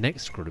the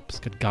next groups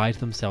could guide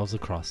themselves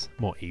across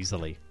more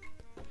easily.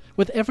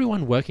 With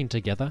everyone working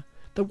together,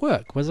 the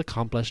work was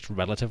accomplished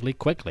relatively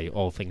quickly,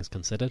 all things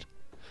considered.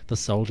 The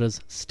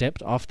soldiers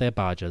stepped off their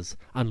barges,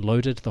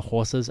 unloaded the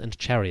horses and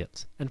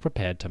chariots, and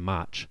prepared to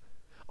march.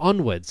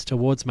 Onwards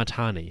towards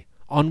Mitanni,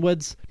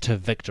 onwards to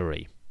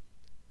victory.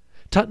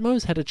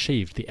 Thutmose had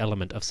achieved the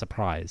element of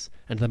surprise,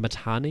 and the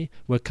Mitanni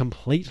were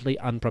completely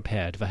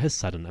unprepared for his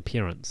sudden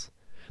appearance.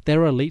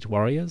 Their elite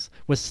warriors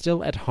were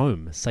still at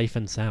home, safe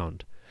and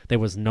sound. There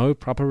was no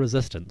proper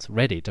resistance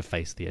ready to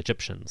face the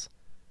Egyptians.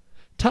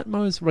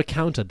 Thutmose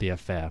recounted the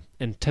affair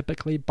in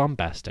typically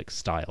bombastic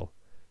style.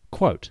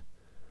 Quote,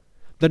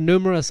 "The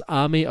numerous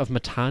army of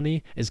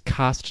Mitanni is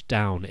cast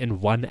down in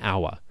 1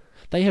 hour.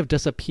 They have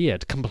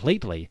disappeared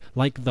completely,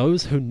 like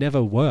those who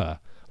never were,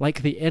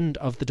 like the end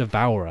of the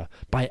devourer,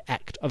 by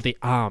act of the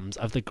arms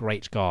of the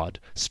great god,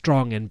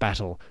 strong in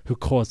battle, who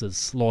causes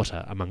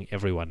slaughter among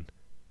everyone."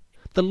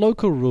 The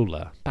local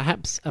ruler,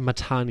 perhaps a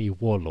Mitanni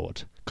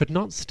warlord, could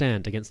not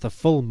stand against the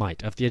full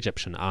might of the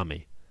Egyptian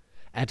army.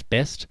 At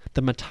best,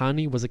 the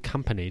Mitanni was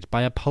accompanied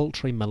by a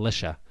paltry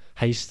militia,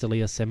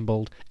 hastily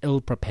assembled,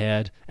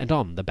 ill-prepared, and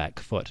on the back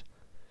foot.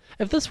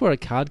 If this were a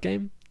card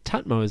game,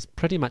 Thutmose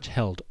pretty much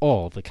held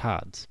all the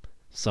cards.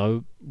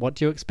 So, what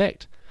do you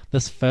expect?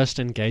 This first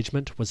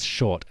engagement was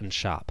short and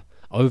sharp,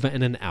 over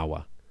in an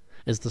hour.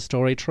 Is the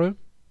story true?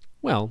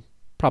 Well,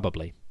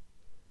 probably.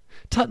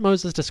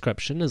 Thutmose's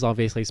description is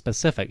obviously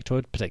specific to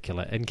a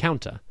particular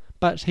encounter,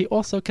 but he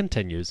also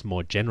continues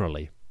more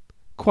generally.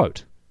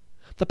 Quote,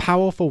 "The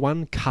powerful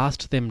one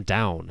cast them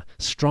down,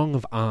 strong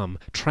of arm,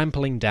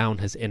 trampling down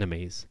his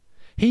enemies.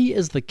 He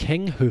is the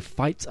king who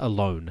fights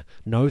alone.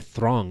 No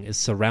throng is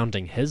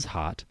surrounding his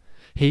heart.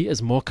 He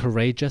is more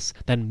courageous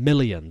than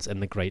millions in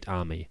the great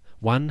army.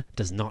 One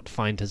does not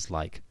find his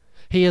like.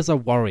 He is a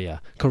warrior,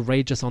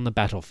 courageous on the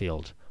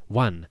battlefield.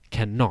 One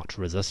cannot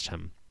resist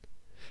him.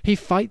 He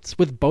fights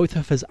with both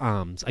of his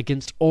arms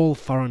against all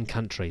foreign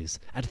countries,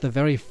 at the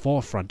very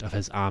forefront of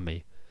his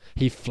army.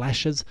 He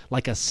flashes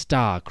like a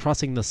star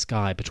crossing the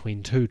sky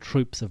between two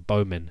troops of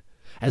bowmen.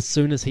 As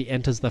soon as he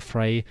enters the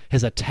fray,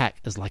 his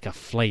attack is like a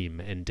flame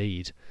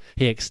indeed.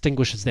 He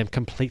extinguishes them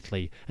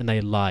completely, and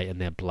they lie in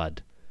their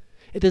blood.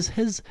 It is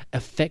his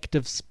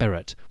effective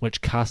spirit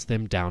which casts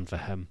them down for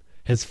him.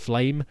 His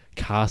flame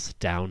casts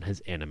down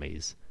his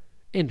enemies."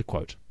 End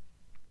quote.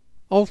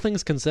 All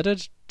things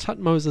considered,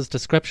 Thutmose's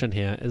description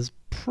here is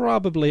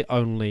probably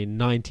only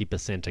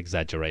 90%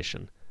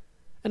 exaggeration.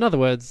 In other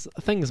words,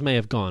 things may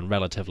have gone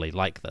relatively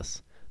like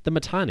this. The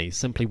Mitanni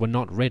simply were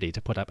not ready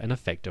to put up an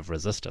effective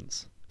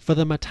resistance. For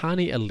the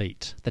Mitanni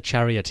elite, the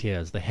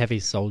charioteers, the heavy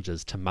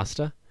soldiers, to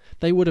muster,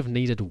 they would have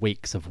needed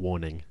weeks of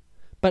warning.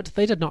 But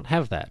they did not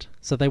have that,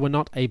 so they were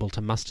not able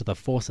to muster the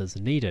forces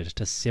needed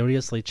to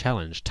seriously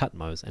challenge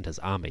Thutmose and his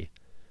army.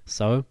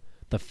 So,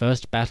 the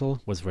first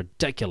battle was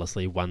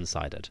ridiculously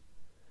one-sided.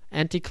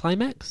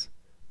 Anticlimax?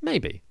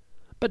 Maybe.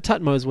 But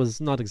Thutmose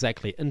was not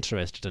exactly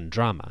interested in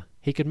drama.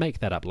 He could make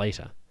that up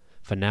later.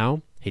 For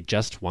now, he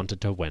just wanted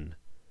to win.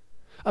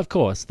 Of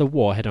course, the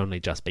war had only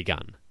just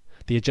begun.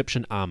 The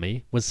Egyptian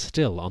army was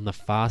still on the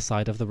far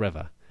side of the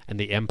river, and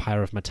the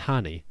empire of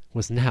Mitanni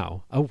was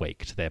now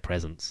awake to their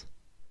presence.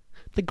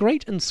 The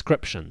great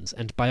inscriptions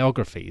and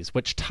biographies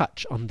which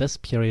touch on this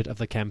period of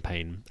the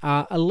campaign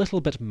are a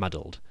little bit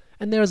muddled,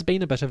 and there has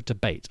been a bit of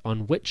debate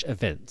on which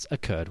events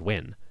occurred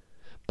when.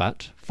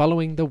 But,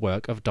 following the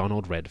work of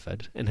Donald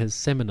Redford in his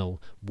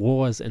seminal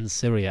Wars in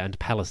Syria and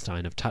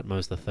Palestine of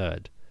Thutmose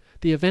III,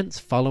 the events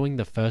following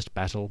the first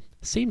battle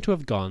seem to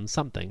have gone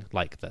something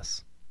like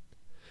this.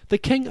 The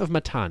king of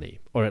Mitanni,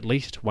 or at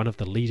least one of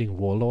the leading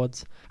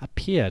warlords,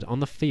 appeared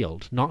on the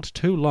field not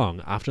too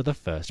long after the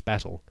first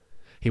battle.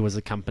 He was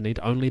accompanied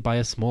only by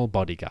a small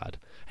bodyguard,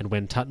 and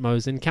when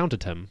Thutmose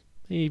encountered him,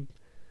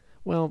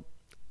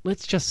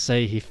 let's just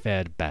say he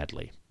fared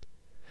badly.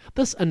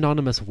 This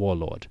anonymous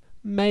warlord,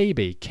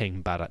 maybe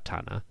King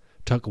Baratana,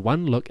 took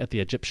one look at the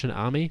Egyptian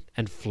army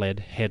and fled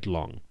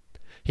headlong.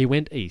 He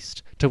went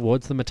east,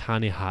 towards the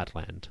Mitanni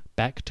heartland,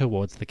 back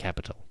towards the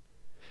capital.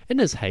 In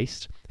his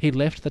haste, he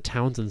left the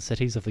towns and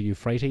cities of the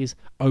Euphrates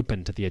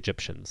open to the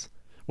Egyptians.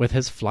 With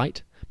his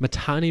flight,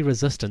 Mitanni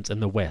resistance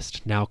in the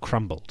west now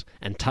crumbled,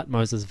 and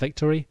Thutmose's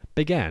victory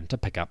began to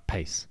pick up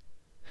pace.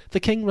 The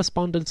king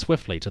responded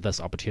swiftly to this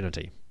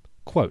opportunity.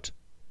 Quote,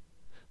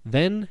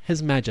 "Then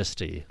His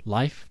Majesty,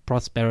 life,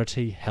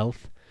 prosperity,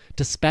 health,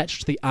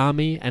 dispatched the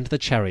army and the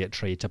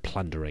chariotry to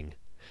plundering.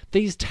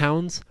 These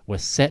towns were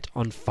set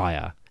on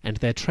fire, and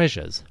their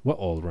treasures were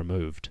all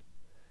removed."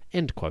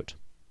 End quote.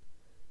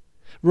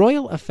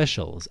 Royal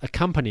officials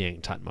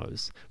accompanying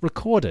Thutmose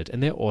recorded in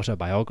their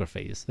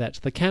autobiographies that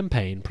the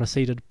campaign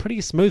proceeded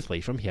pretty smoothly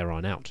from here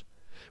on out.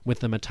 With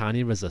the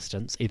Mitanni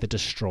resistance either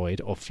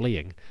destroyed or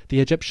fleeing, the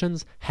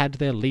Egyptians had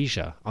their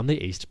leisure on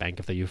the east bank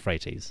of the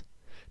Euphrates.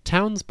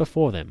 Towns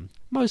before them,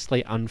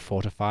 mostly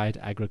unfortified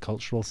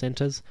agricultural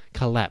centres,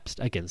 collapsed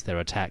against their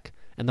attack,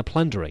 and the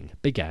plundering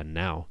began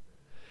now.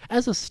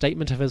 As a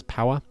statement of his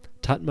power,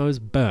 Thutmose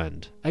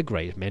burned a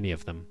great many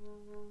of them.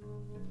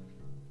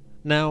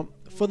 Now,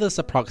 for this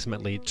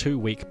approximately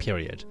 2-week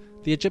period,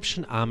 the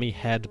Egyptian army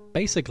had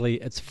basically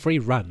its free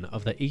run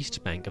of the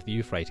east bank of the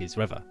Euphrates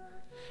River.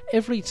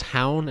 Every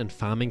town and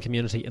farming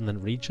community in the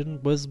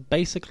region was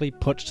basically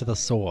put to the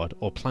sword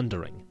or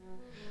plundering.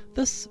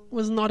 This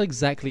was not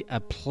exactly a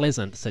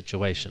pleasant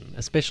situation,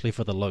 especially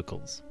for the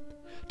locals.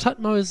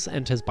 Thutmose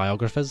and his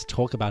biographers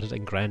talk about it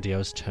in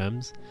grandiose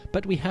terms,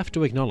 but we have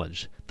to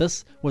acknowledge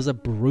this was a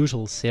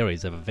brutal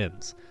series of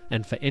events,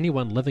 and for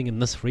anyone living in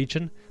this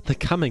region, the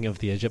coming of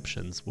the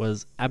Egyptians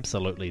was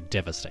absolutely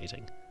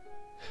devastating.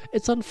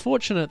 It's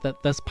unfortunate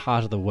that this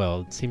part of the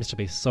world seems to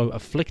be so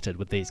afflicted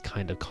with these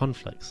kind of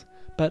conflicts,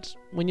 but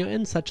when you're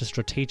in such a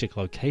strategic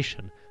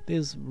location,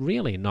 there's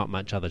really not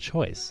much other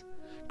choice.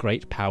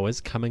 Great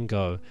powers come and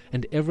go,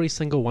 and every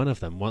single one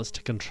of them wants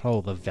to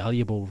control the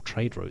valuable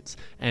trade routes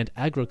and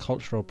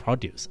agricultural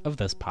produce of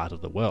this part of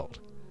the world.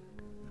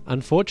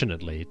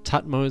 Unfortunately,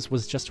 Thutmose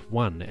was just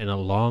one in a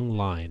long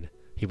line.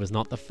 He was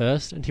not the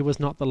first, and he was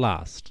not the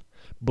last.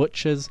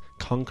 Butchers,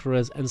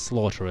 conquerors, and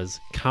slaughterers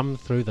come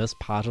through this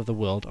part of the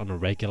world on a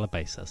regular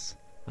basis.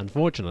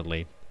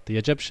 Unfortunately, the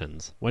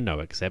Egyptians were no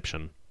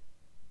exception.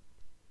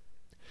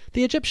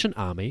 The Egyptian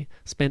army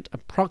spent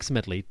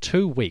approximately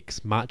 2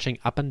 weeks marching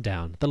up and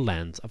down the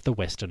lands of the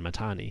western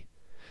Mitanni.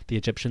 The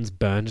Egyptians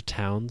burned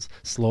towns,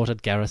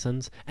 slaughtered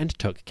garrisons, and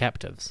took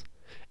captives.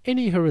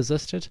 Any who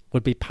resisted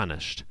would be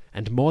punished,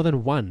 and more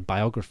than one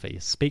biography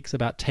speaks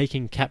about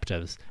taking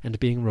captives and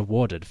being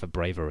rewarded for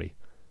bravery.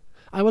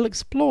 I will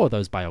explore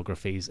those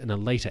biographies in a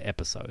later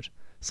episode.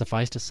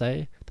 Suffice to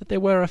say that there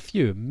were a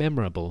few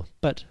memorable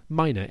but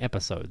minor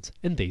episodes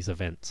in these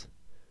events.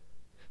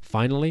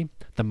 Finally,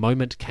 the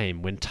moment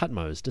came when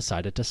Thutmose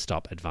decided to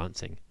stop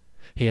advancing.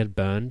 He had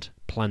burned,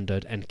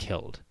 plundered, and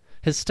killed.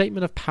 His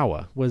statement of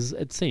power was,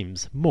 it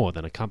seems, more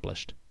than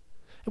accomplished.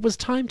 It was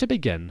time to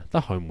begin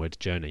the homeward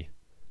journey.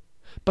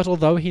 But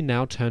although he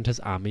now turned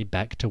his army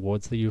back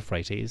towards the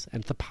Euphrates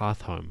and the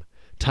path home,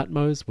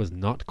 Thutmose was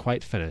not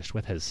quite finished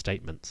with his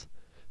statements.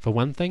 For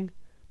one thing,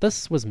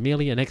 this was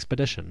merely an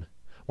expedition.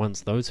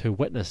 Once those who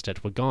witnessed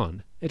it were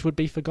gone, it would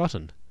be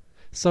forgotten.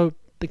 So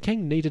the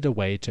king needed a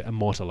way to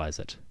immortalize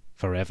it,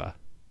 forever.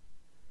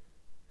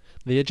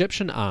 The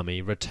Egyptian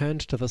army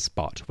returned to the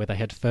spot where they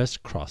had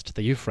first crossed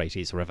the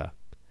Euphrates River.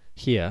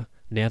 Here,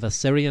 near the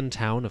Syrian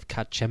town of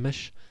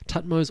Karchemish,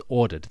 Thutmose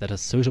ordered that a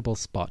suitable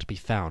spot be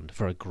found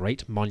for a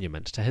great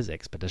monument to his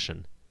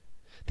expedition.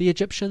 The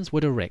Egyptians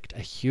would erect a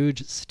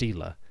huge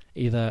stela,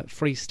 either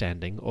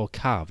freestanding or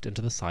carved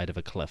into the side of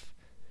a cliff.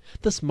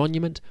 This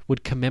monument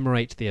would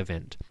commemorate the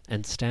event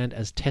and stand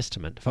as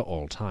testament for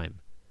all time.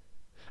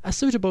 A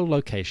suitable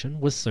location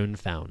was soon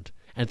found,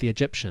 and the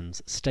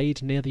Egyptians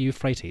stayed near the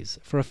Euphrates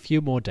for a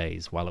few more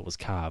days while it was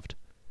carved.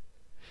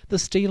 The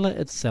stela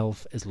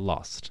itself is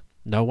lost.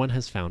 No one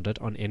has found it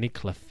on any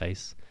cliff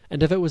face,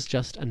 and if it was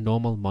just a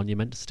normal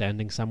monument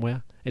standing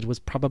somewhere, it was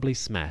probably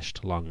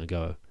smashed long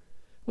ago.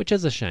 Which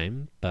is a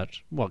shame, but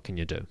what can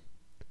you do?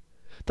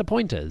 The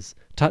point is,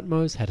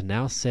 Thutmose had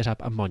now set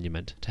up a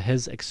monument to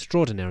his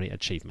extraordinary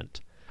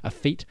achievement, a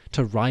feat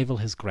to rival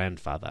his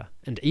grandfather,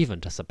 and even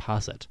to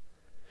surpass it.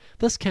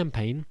 This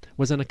campaign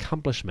was an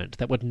accomplishment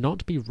that would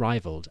not be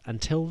rivaled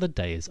until the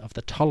days of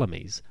the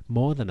Ptolemies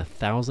more than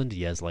 1,000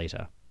 years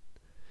later.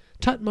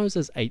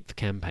 Thutmose's eighth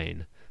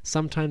campaign,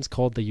 sometimes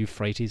called the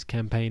Euphrates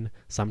campaign,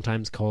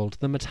 sometimes called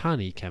the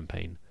Mitanni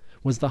campaign,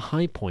 was the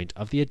high point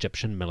of the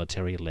Egyptian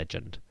military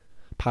legend.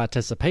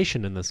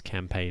 Participation in this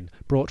campaign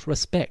brought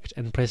respect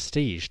and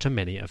prestige to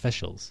many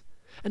officials,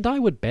 and I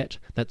would bet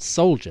that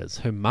soldiers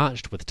who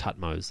marched with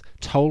Thutmose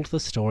told the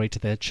story to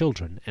their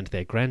children and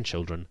their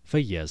grandchildren for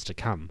years to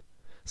come.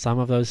 Some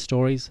of those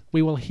stories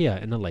we will hear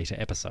in a later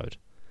episode.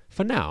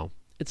 For now,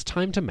 it's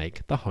time to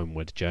make the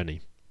homeward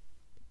journey.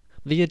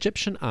 The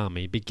Egyptian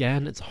army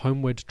began its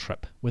homeward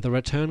trip with a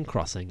return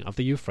crossing of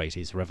the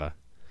Euphrates River.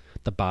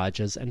 The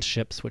barges and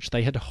ships which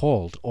they had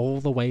hauled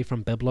all the way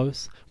from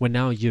Byblos were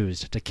now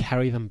used to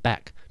carry them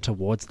back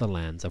towards the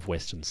lands of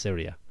western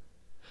Syria.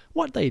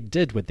 What they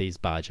did with these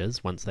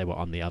barges once they were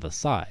on the other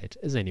side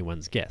is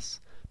anyone's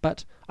guess,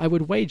 but I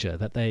would wager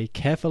that they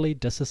carefully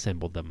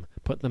disassembled them,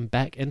 put them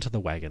back into the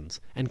wagons,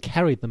 and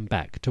carried them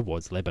back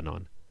towards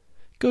Lebanon.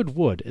 Good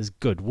wood is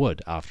good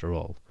wood, after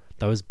all.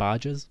 Those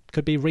barges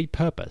could be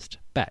repurposed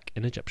back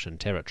in Egyptian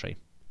territory.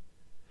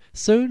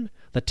 Soon,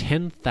 the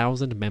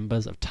 10,000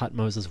 members of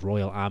Thutmose's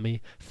royal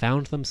army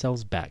found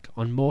themselves back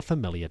on more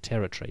familiar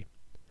territory.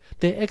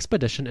 Their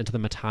expedition into the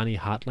Mitanni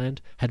heartland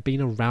had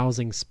been a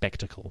rousing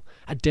spectacle,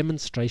 a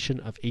demonstration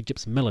of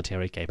Egypt's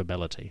military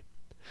capability.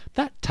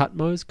 That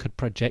Thutmose could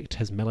project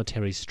his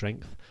military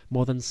strength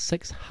more than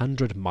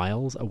 600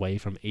 miles away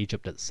from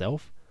Egypt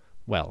itself,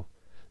 well,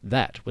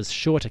 that was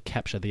sure to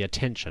capture the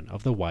attention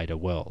of the wider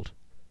world.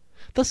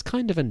 This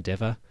kind of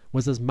endeavour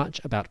was as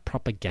much about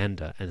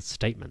propaganda and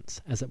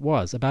statements as it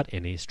was about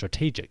any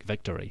strategic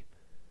victory.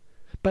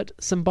 But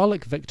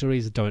symbolic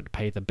victories don't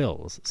pay the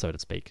bills, so to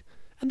speak,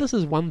 and this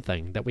is one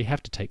thing that we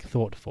have to take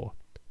thought for.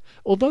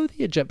 Although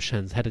the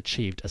Egyptians had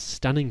achieved a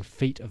stunning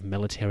feat of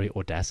military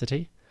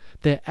audacity,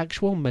 their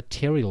actual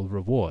material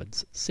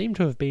rewards seem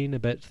to have been a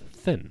bit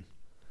thin.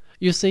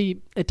 You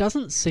see, it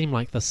doesn't seem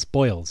like the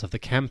spoils of the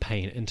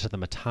campaign into the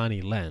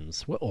Mitanni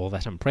lands were all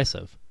that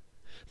impressive.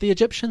 The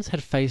Egyptians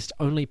had faced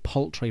only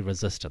paltry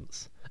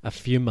resistance, a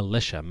few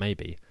militia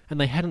maybe, and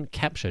they hadn't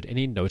captured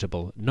any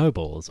notable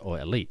nobles or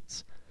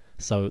elites.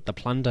 So the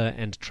plunder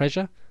and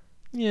treasure,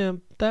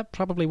 that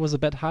probably was a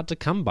bit hard to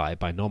come by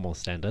normal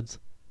standards.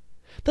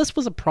 This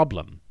was a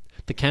problem.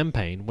 The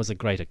campaign was a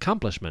great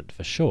accomplishment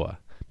for sure,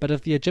 but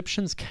if the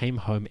Egyptians came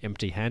home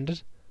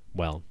empty-handed,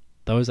 well,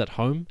 those at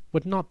home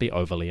would not be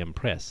overly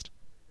impressed.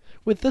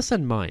 With this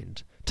in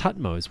mind,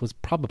 Thutmose was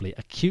probably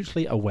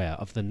acutely aware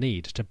of the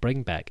need to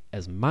bring back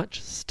as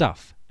much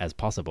stuff as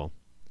possible.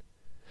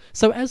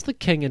 So as the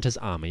king and his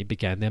army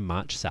began their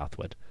march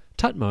southward,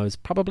 Thutmose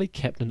probably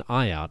kept an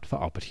eye out for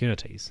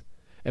opportunities.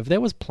 If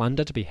there was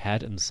plunder to be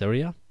had in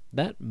Syria,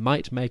 that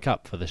might make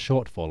up for the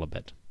shortfall a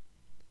bit.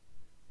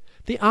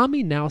 The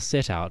army now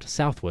set out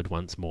southward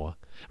once more,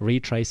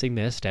 retracing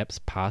their steps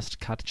past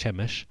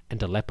Karchemish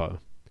and Aleppo.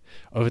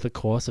 Over the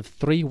course of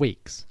 3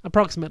 weeks,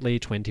 approximately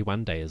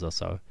 21 days or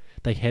so,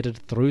 they headed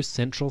through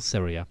central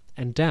Syria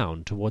and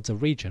down towards a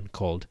region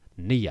called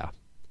Nia.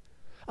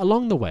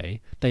 Along the way,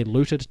 they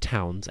looted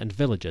towns and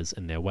villages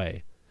in their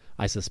way.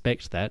 I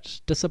suspect that,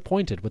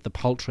 disappointed with the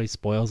paltry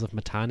spoils of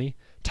Mitanni,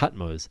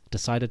 Thutmose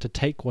decided to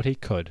take what he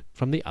could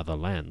from the other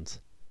lands.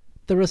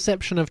 The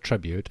reception of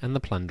tribute and the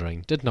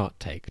plundering did not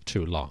take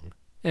too long,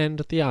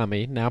 and the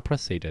army now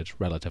proceeded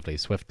relatively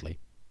swiftly.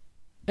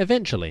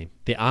 Eventually,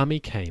 the army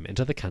came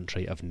into the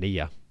country of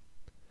Nia.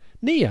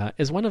 Nia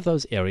is one of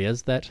those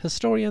areas that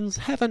historians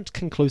haven't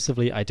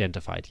conclusively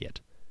identified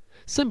yet.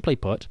 Simply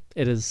put,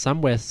 it is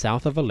somewhere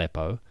south of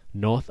Aleppo,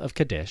 north of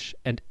Kadesh,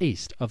 and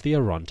east of the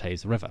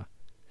Orontes River.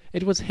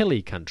 It was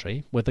hilly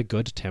country with a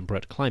good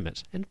temperate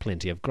climate and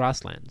plenty of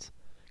grasslands.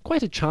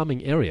 Quite a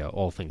charming area,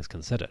 all things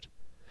considered.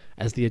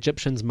 As the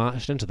Egyptians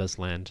marched into this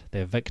land,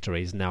 their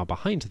victories now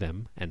behind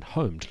them and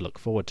home to look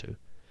forward to,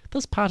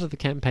 this part of the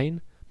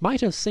campaign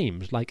might have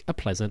seemed like a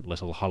pleasant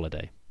little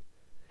holiday.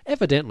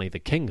 Evidently the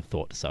king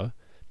thought so,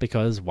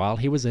 because while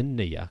he was in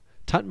Nia,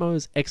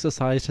 Thutmose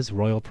exercised his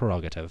royal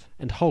prerogative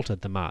and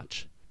halted the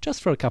march,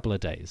 just for a couple of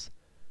days.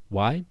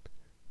 Why?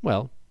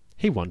 Well,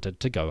 he wanted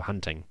to go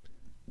hunting.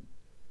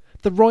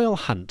 The royal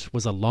hunt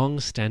was a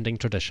long-standing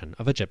tradition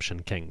of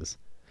Egyptian kings.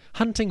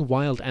 Hunting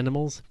wild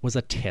animals was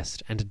a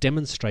test and a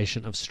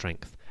demonstration of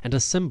strength, and a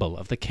symbol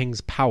of the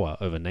king's power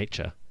over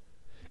nature.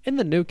 In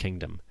the New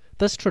Kingdom,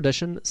 this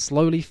tradition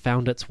slowly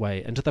found its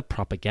way into the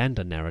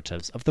propaganda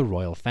narratives of the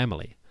royal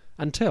family,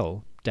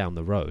 until, down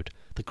the road,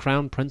 the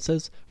crown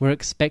princes were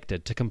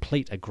expected to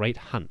complete a great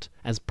hunt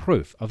as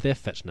proof of their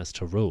fitness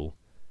to rule.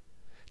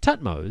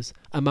 Thutmose,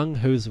 among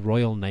whose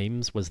royal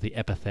names was the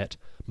epithet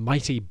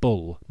 "mighty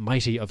bull,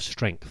 mighty of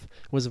strength,"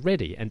 was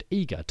ready and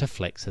eager to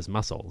flex his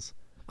muscles.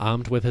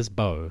 Armed with his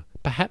bow,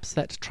 perhaps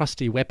that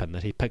trusty weapon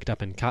that he picked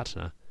up in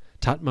Katna,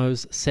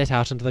 Thutmose set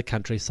out into the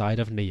countryside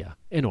of Nia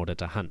in order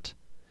to hunt.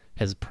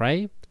 His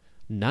prey?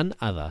 None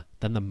other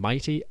than the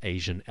mighty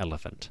Asian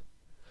elephant.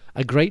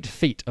 A great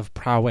feat of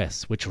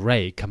prowess which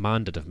Re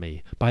commanded of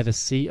me by the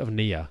sea of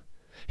Nia.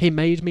 He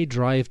made me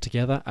drive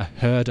together a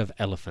herd of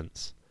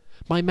elephants.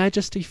 My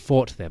majesty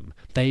fought them,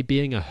 they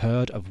being a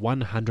herd of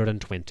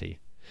 120.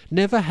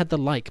 Never had the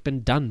like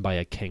been done by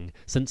a king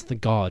since the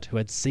god who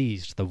had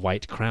seized the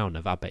white crown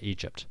of Upper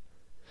Egypt.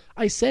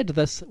 I said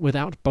this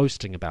without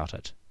boasting about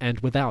it, and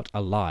without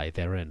a lie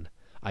therein.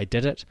 I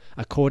did it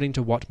according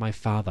to what my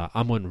father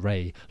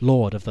Amun-Re,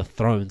 lord of the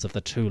thrones of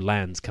the two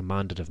lands,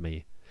 commanded of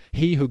me,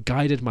 he who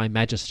guided my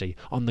majesty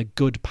on the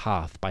good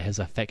path by his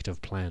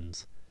effective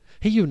plans.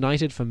 He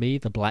united for me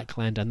the black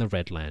land and the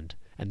red land,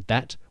 and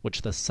that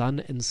which the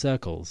sun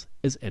encircles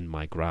is in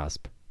my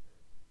grasp."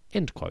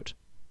 End quote.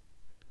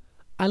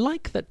 I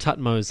like that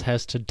Thutmose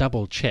has to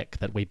double-check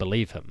that we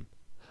believe him.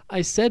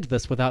 I said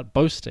this without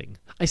boasting.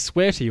 I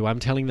swear to you I'm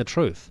telling the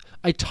truth.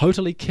 I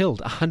totally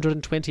killed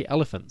 120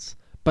 elephants.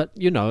 But,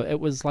 it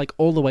was like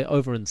all the way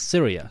over in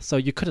Syria, so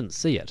you couldn't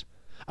see it.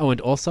 Oh,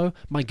 and also,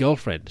 my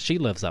girlfriend, she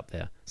lives up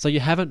there. So you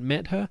haven't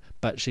met her,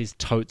 but she's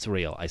totes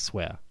real, I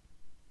swear.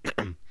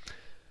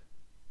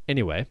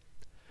 Anyway,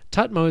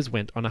 Thutmose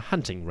went on a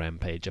hunting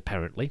rampage,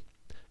 apparently.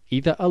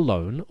 Either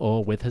alone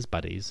or with his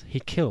buddies, he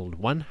killed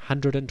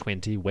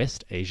 120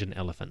 West Asian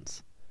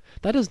elephants.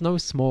 That is no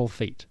small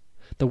feat.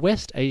 The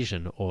West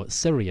Asian or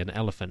Syrian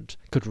elephant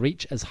could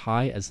reach as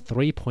high as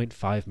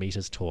 3.5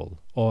 meters tall,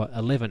 or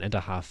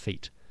 11.5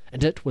 feet,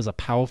 and it was a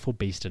powerful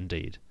beast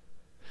indeed.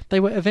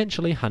 They were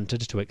eventually hunted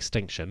to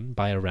extinction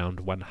by around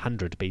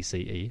 100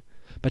 BCE,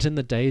 but in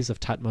the days of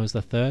Thutmose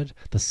III,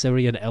 the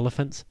Syrian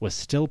elephants were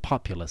still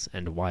populous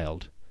and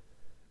wild.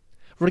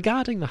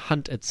 Regarding the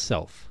hunt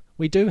itself,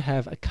 we do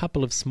have a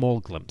couple of small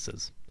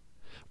glimpses.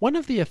 One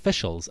of the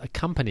officials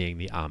accompanying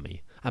the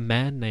army, a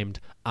man named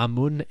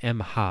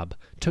Amun-Em-Hab,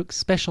 took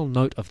special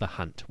note of the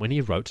hunt when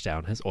he wrote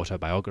down his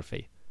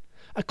autobiography.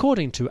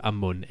 According to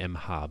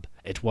Amun-Em-Hab,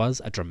 it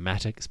was a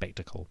dramatic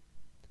spectacle.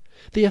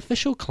 The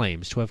official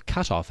claims to have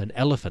cut off an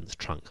elephant's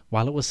trunk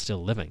while it was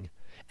still living,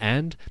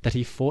 and that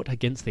he fought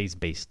against these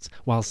beasts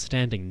while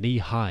standing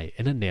knee-high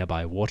in a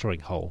nearby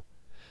watering hole.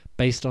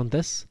 Based on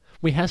this,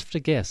 we have to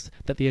guess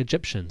that the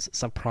Egyptians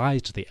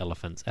surprised the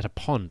elephants at a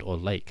pond or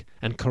lake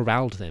and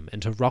corralled them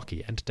into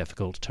rocky and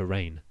difficult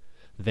terrain.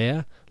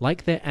 There,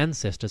 like their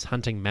ancestors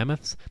hunting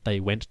mammoths, they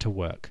went to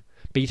work,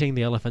 beating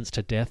the elephants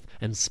to death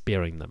and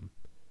spearing them.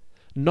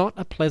 Not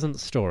a pleasant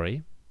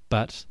story,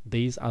 but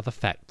these are the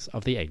facts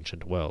of the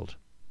ancient world.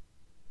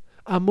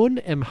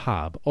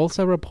 Amun-Em-Hab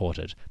also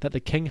reported that the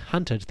king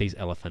hunted these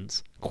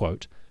elephants,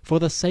 quote, "for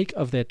the sake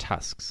of their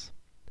tusks."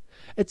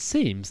 It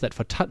seems that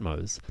for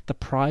Thutmose, the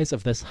prize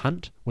of this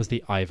hunt was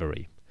the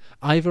ivory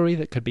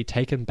that could be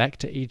taken back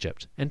to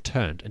Egypt and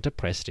turned into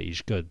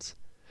prestige goods.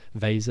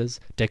 Vases,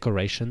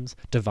 decorations,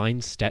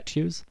 divine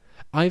statues.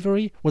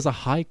 Ivory was a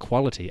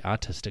high-quality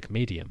artistic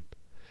medium.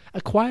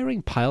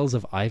 Acquiring piles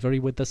of ivory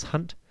with this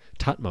hunt,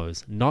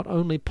 Thutmose not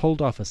only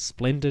pulled off a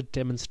splendid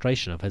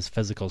demonstration of his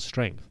physical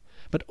strength,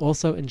 but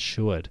also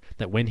ensured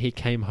that when he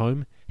came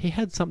home, he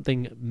had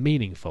something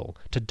meaningful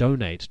to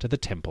donate to the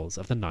temples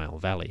of the Nile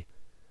Valley.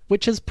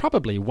 Which is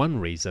probably one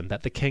reason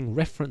that the king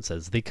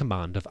references the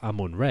command of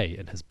Amun-Re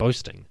in his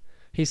boasting.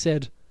 He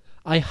said,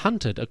 "I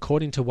hunted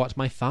according to what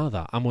my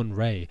father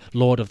Amun-Re,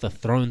 lord of the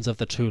thrones of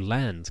the two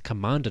lands,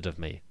 commanded of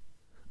me."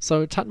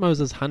 So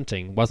Thutmose's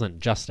hunting wasn't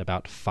just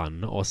about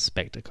fun or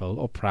spectacle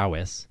or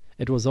prowess,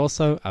 it was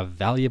also a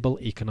valuable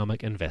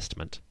economic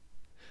investment.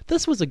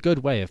 This was a good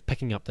way of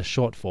picking up the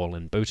shortfall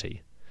in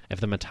booty. If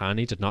the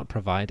Mitanni did not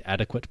provide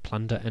adequate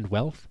plunder and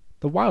wealth,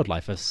 the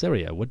wildlife of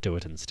Syria would do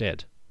it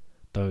instead.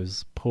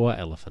 Those poor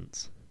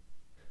elephants.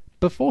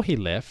 Before he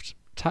left,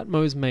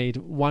 Thutmose made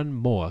one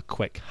more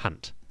quick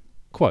hunt.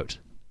 Quote,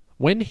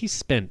 "When he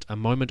spent a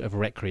moment of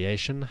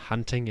recreation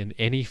hunting in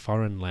any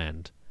foreign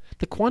land,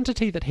 the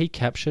quantity that he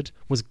captured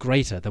was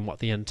greater than what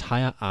the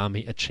entire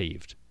army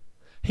achieved.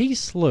 He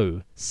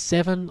slew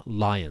 7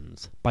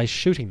 lions by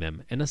shooting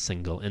them in a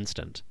single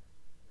instant."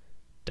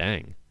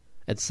 Dang.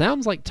 It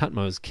sounds like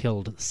Thutmose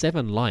killed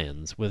 7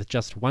 lions with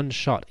just 1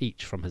 shot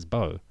each from his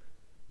bow.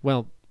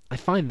 Well, I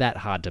find that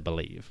hard to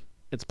believe.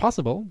 It's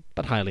possible,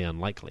 but highly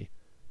unlikely.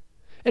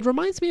 It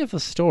reminds me of the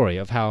story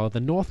of how the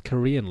North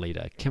Korean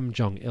leader Kim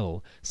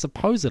Jong-il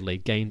supposedly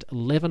gained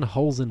 11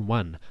 holes in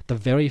one the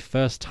very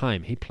first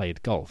time he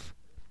played golf.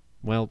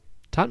 Well,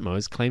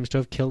 Thutmose claims to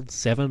have killed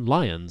 7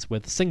 lions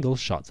with single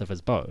shots of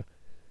his bow.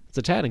 It's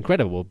a tad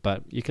incredible,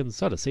 but you can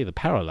sort of see the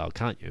parallel,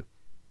 can't you?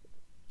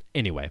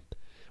 Anyway,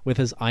 with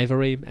his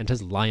ivory and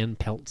his lion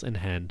pelts in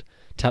hand,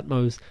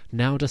 Thutmose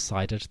now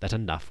decided that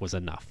enough was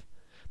enough.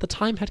 The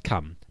time had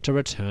come to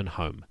return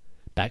home,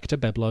 back to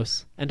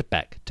Byblos and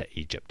back to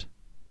Egypt.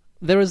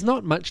 There is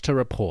not much to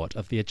report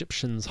of the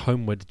Egyptians'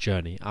 homeward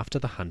journey after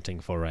the hunting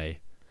foray.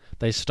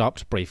 They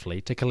stopped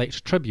briefly to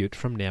collect tribute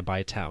from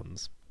nearby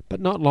towns, but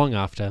not long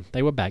after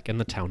they were back in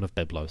the town of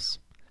Byblos.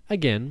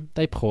 Again,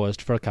 they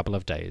paused for a couple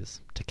of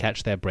days to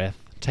catch their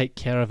breath, take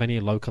care of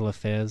any local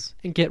affairs,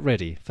 and get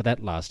ready for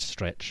that last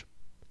stretch.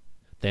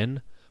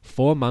 Then,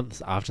 4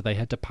 months after they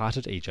had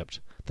departed Egypt,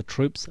 the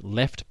troops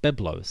left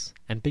Byblos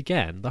and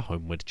began the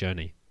homeward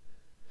journey.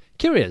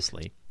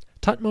 Curiously,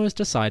 Thutmose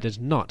decided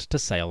not to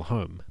sail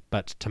home,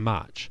 but to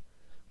march.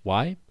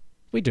 Why?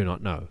 We do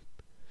not know.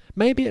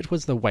 Maybe it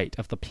was the weight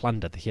of the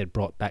plunder that he had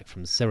brought back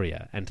from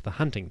Syria and the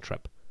hunting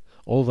trip,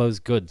 All those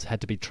goods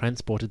had to be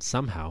transported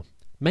somehow.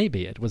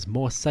 Maybe it was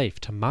more safe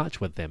to march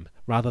with them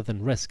rather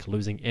than risk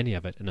losing any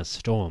of it in a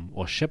storm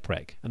or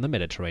shipwreck in the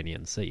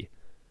Mediterranean Sea.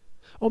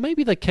 Or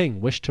maybe the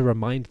king wished to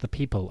remind the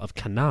people of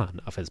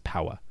Canaan of his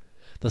power.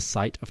 The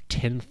sight of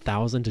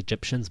 10,000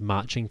 Egyptians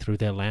marching through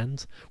their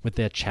lands, with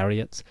their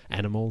chariots,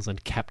 animals,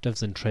 and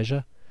captives and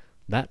treasure,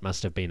 that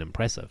must have been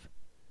impressive.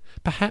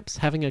 Perhaps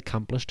having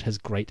accomplished his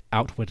great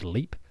outward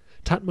leap,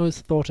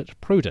 Thutmose thought it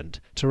prudent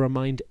to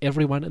remind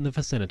everyone in the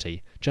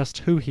vicinity just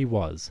who he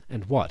was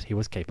and what he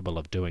was capable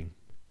of doing.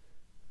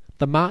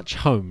 The march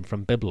home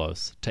from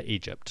Byblos to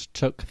Egypt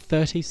took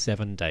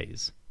 37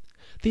 days.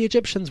 The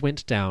Egyptians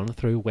went down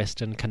through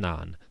western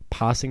Canaan,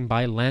 passing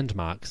by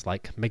landmarks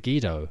like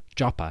Megiddo,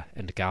 Joppa,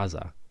 and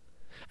Gaza.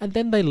 And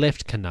then they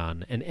left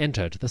Canaan and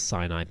entered the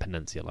Sinai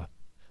Peninsula.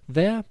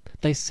 There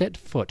they set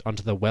foot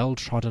onto the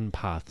well-trodden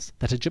paths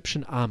that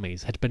Egyptian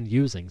armies had been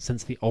using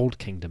since the Old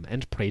Kingdom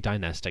and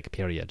pre-dynastic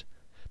period.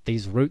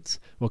 These routes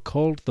were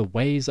called the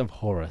Ways of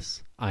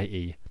Horus,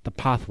 i.e., the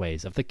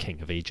pathways of the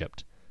King of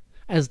Egypt.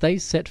 As they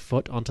set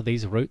foot onto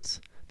these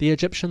routes, the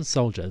Egyptian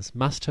soldiers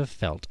must have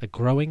felt a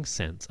growing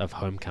sense of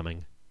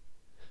homecoming.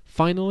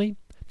 Finally,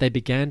 they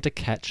began to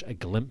catch a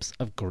glimpse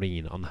of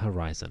green on the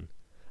horizon,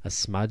 a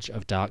smudge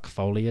of dark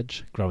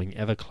foliage growing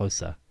ever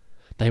closer.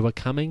 They were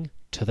coming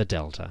to the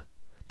delta.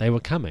 They were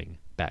coming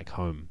back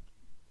home.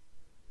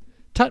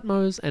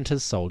 Thutmose and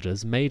his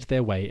soldiers made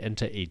their way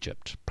into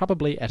Egypt,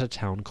 probably at a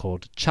town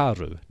called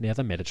Charu near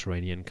the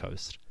Mediterranean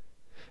coast.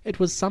 It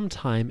was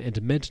sometime in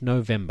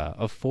mid-November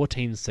of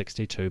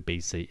 1462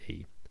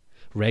 BCE.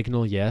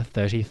 Regnal year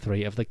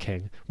 33 of the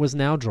king was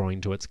now drawing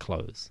to its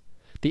close.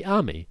 The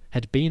army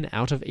had been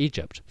out of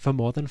Egypt for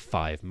more than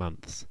 5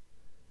 months.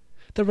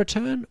 The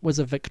return was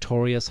a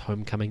victorious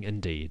homecoming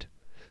indeed.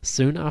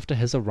 Soon after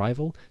his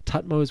arrival,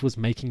 Thutmose was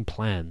making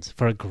plans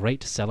for a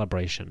great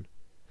celebration.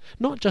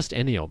 Not just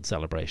any old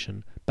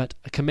celebration, but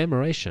a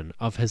commemoration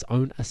of his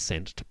own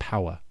ascent to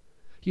power.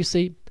 You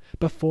see,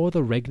 before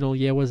the regnal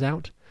year was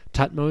out,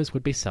 Thutmose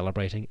would be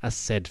celebrating a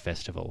Sed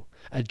festival,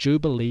 a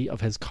jubilee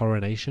of his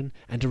coronation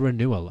and a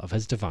renewal of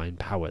his divine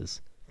powers.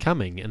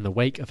 Coming in the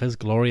wake of his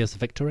glorious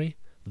victory,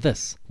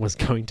 this was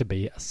going to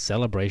be a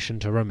celebration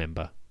to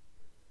remember.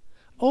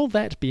 All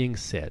that being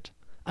said,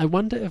 I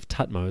wonder if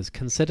Thutmose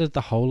considered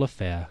the whole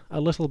affair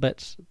a little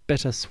bit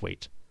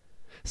bittersweet.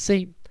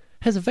 See,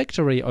 his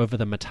victory over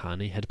the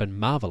Mitanni had been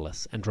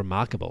marvellous and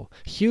remarkable,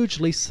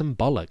 hugely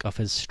symbolic of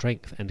his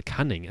strength and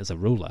cunning as a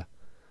ruler.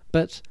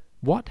 But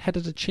what had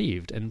it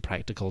achieved in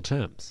practical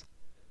terms?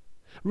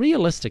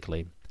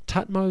 Realistically,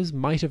 Thutmose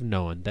might have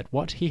known that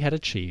what he had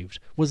achieved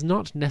was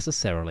not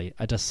necessarily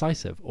a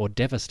decisive or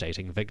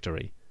devastating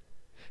victory.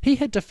 He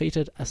had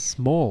defeated a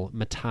small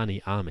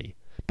Mitanni army,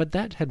 but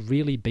that had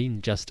really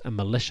been just a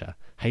militia,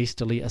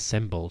 hastily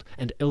assembled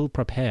and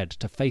ill-prepared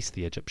to face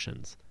the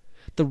Egyptians.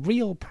 The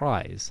real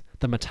prize,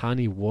 the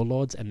Mitanni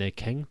warlords and their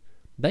king,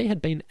 they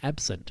had been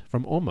absent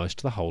from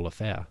almost the whole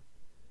affair.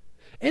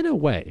 In a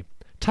way,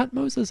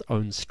 Thutmose's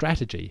own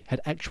strategy had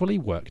actually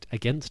worked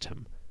against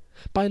him.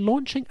 By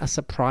launching a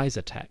surprise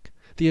attack,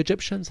 the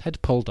Egyptians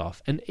had pulled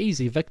off an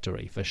easy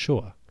victory for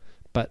sure,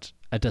 but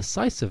a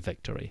decisive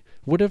victory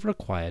would have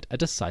required a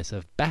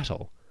decisive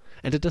battle,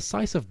 and a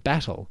decisive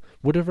battle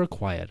would have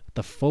required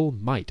the full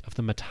might of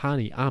the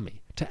Mitanni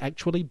army to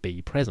actually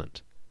be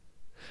present.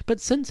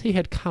 But since he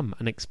had come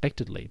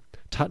unexpectedly,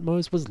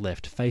 Thutmose was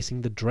left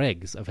facing the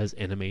dregs of his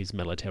enemy's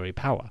military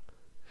power.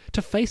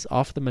 To face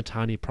off the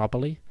Mitanni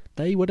properly,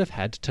 they would have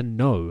had to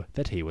know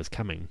that he was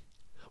coming.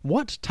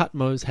 What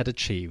Thutmose had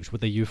achieved with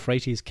the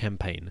Euphrates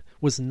campaign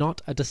was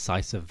not a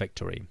decisive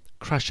victory,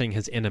 crushing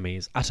his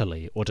enemies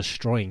utterly or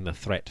destroying the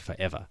threat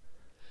forever.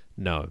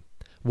 No,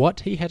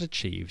 what he had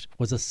achieved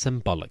was a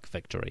symbolic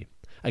victory,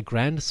 a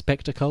grand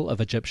spectacle of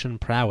Egyptian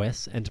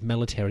prowess and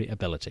military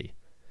ability.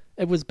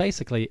 It was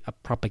basically a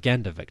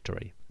propaganda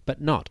victory, but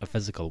not a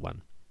physical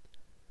one.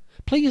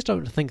 Please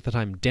don't think that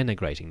I'm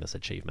denigrating this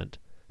achievement.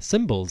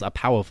 Symbols are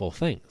powerful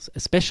things,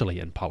 especially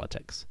in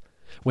politics.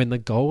 When the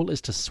goal is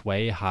to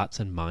sway hearts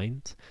and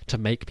minds, to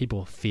make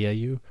people fear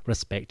you,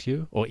 respect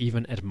you, or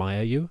even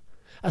admire you,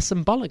 a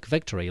symbolic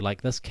victory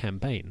like this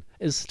campaign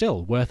is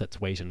still worth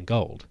its weight in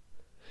gold.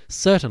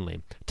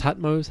 Certainly,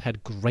 Thutmose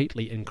had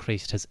greatly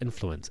increased his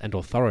influence and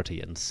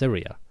authority in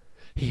Syria.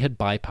 He had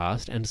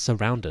bypassed and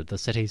surrounded the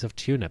cities of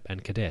Tunip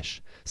and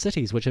Kadesh,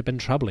 cities which had been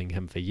troubling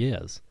him for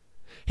years.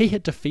 He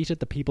had defeated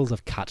the peoples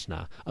of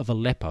Katna, of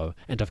Aleppo,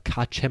 and of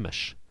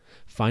Karchemish.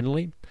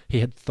 Finally, he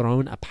had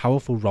thrown a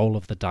powerful roll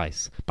of the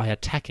dice by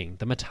attacking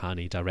the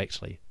Mitanni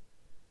directly.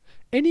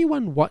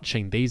 Anyone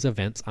watching these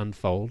events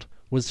unfold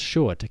was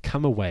sure to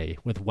come away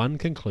with one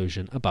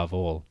conclusion above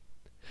all.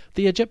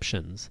 The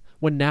Egyptians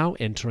were now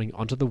entering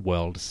onto the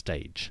world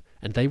stage,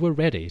 and they were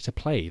ready to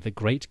play the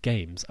great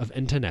games of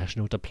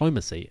international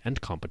diplomacy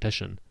and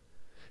competition.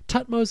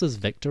 Thutmose's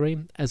victory,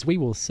 as we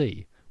will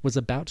see, was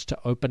about to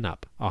open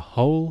up a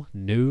whole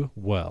new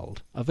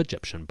world of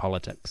Egyptian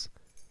politics.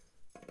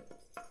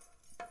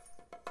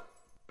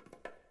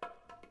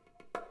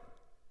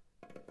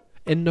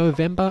 In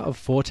November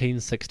of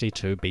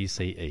 1462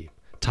 BCE,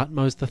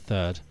 Thutmose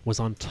III was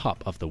on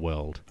top of the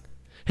world.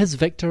 His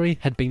victory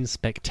had been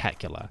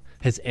spectacular,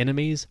 his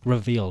enemies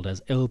revealed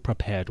as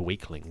ill-prepared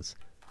weaklings.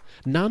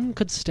 None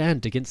could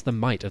stand against the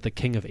might of the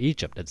king of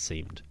Egypt, it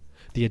seemed.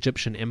 The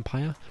Egyptian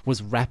empire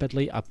was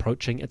rapidly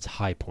approaching its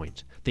high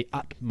point, the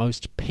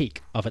utmost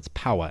peak of its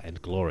power and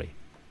glory.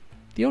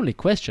 The only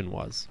question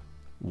was,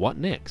 what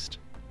next?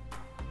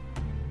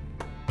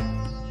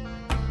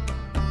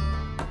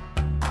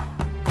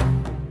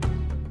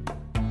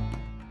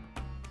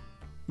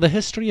 The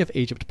History of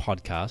Egypt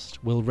podcast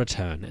will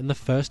return in the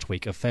first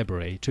week of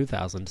February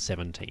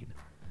 2017.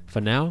 For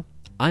now,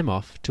 I'm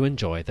off to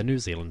enjoy the New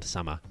Zealand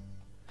summer.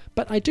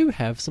 But I do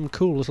have some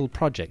cool little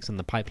projects in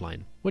the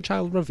pipeline, which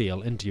I'll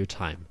reveal in due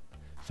time.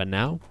 For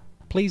now,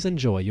 please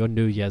enjoy your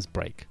New Year's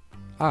break.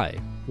 I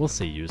will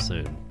see you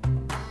soon.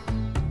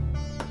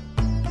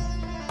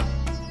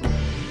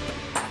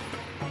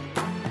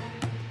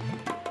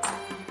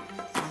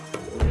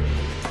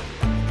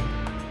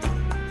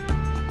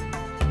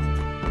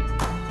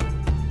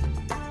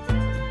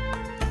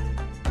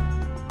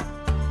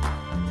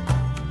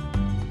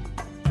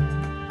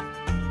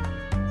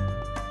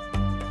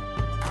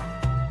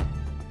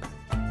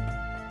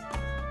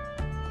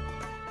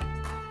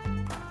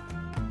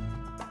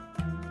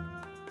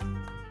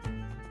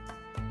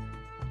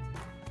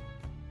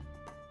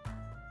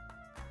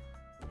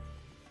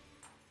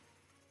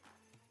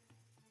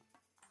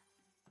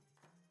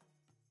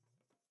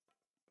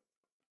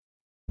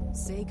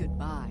 Say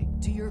goodbye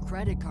to your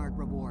credit card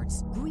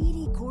rewards.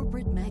 Greedy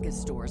corporate mega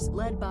stores,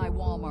 led by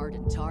Walmart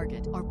and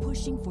Target, are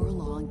pushing for a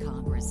law in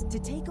Congress to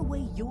take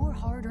away your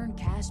hard-earned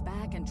cash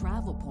back and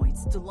travel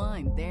points to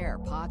line their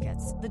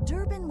pockets. The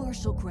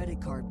Durbin-Marshall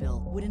credit card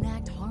bill would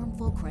enact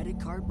harmful credit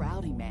card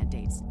routing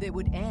mandates that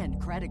would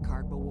end credit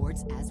card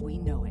rewards as we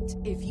know it.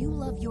 If you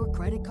love your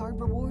credit card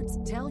rewards,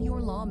 tell your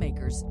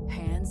lawmakers,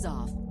 hands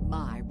off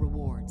my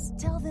rewards.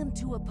 Tell them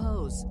to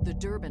oppose the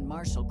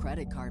Durbin-Marshall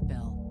credit card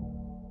bill.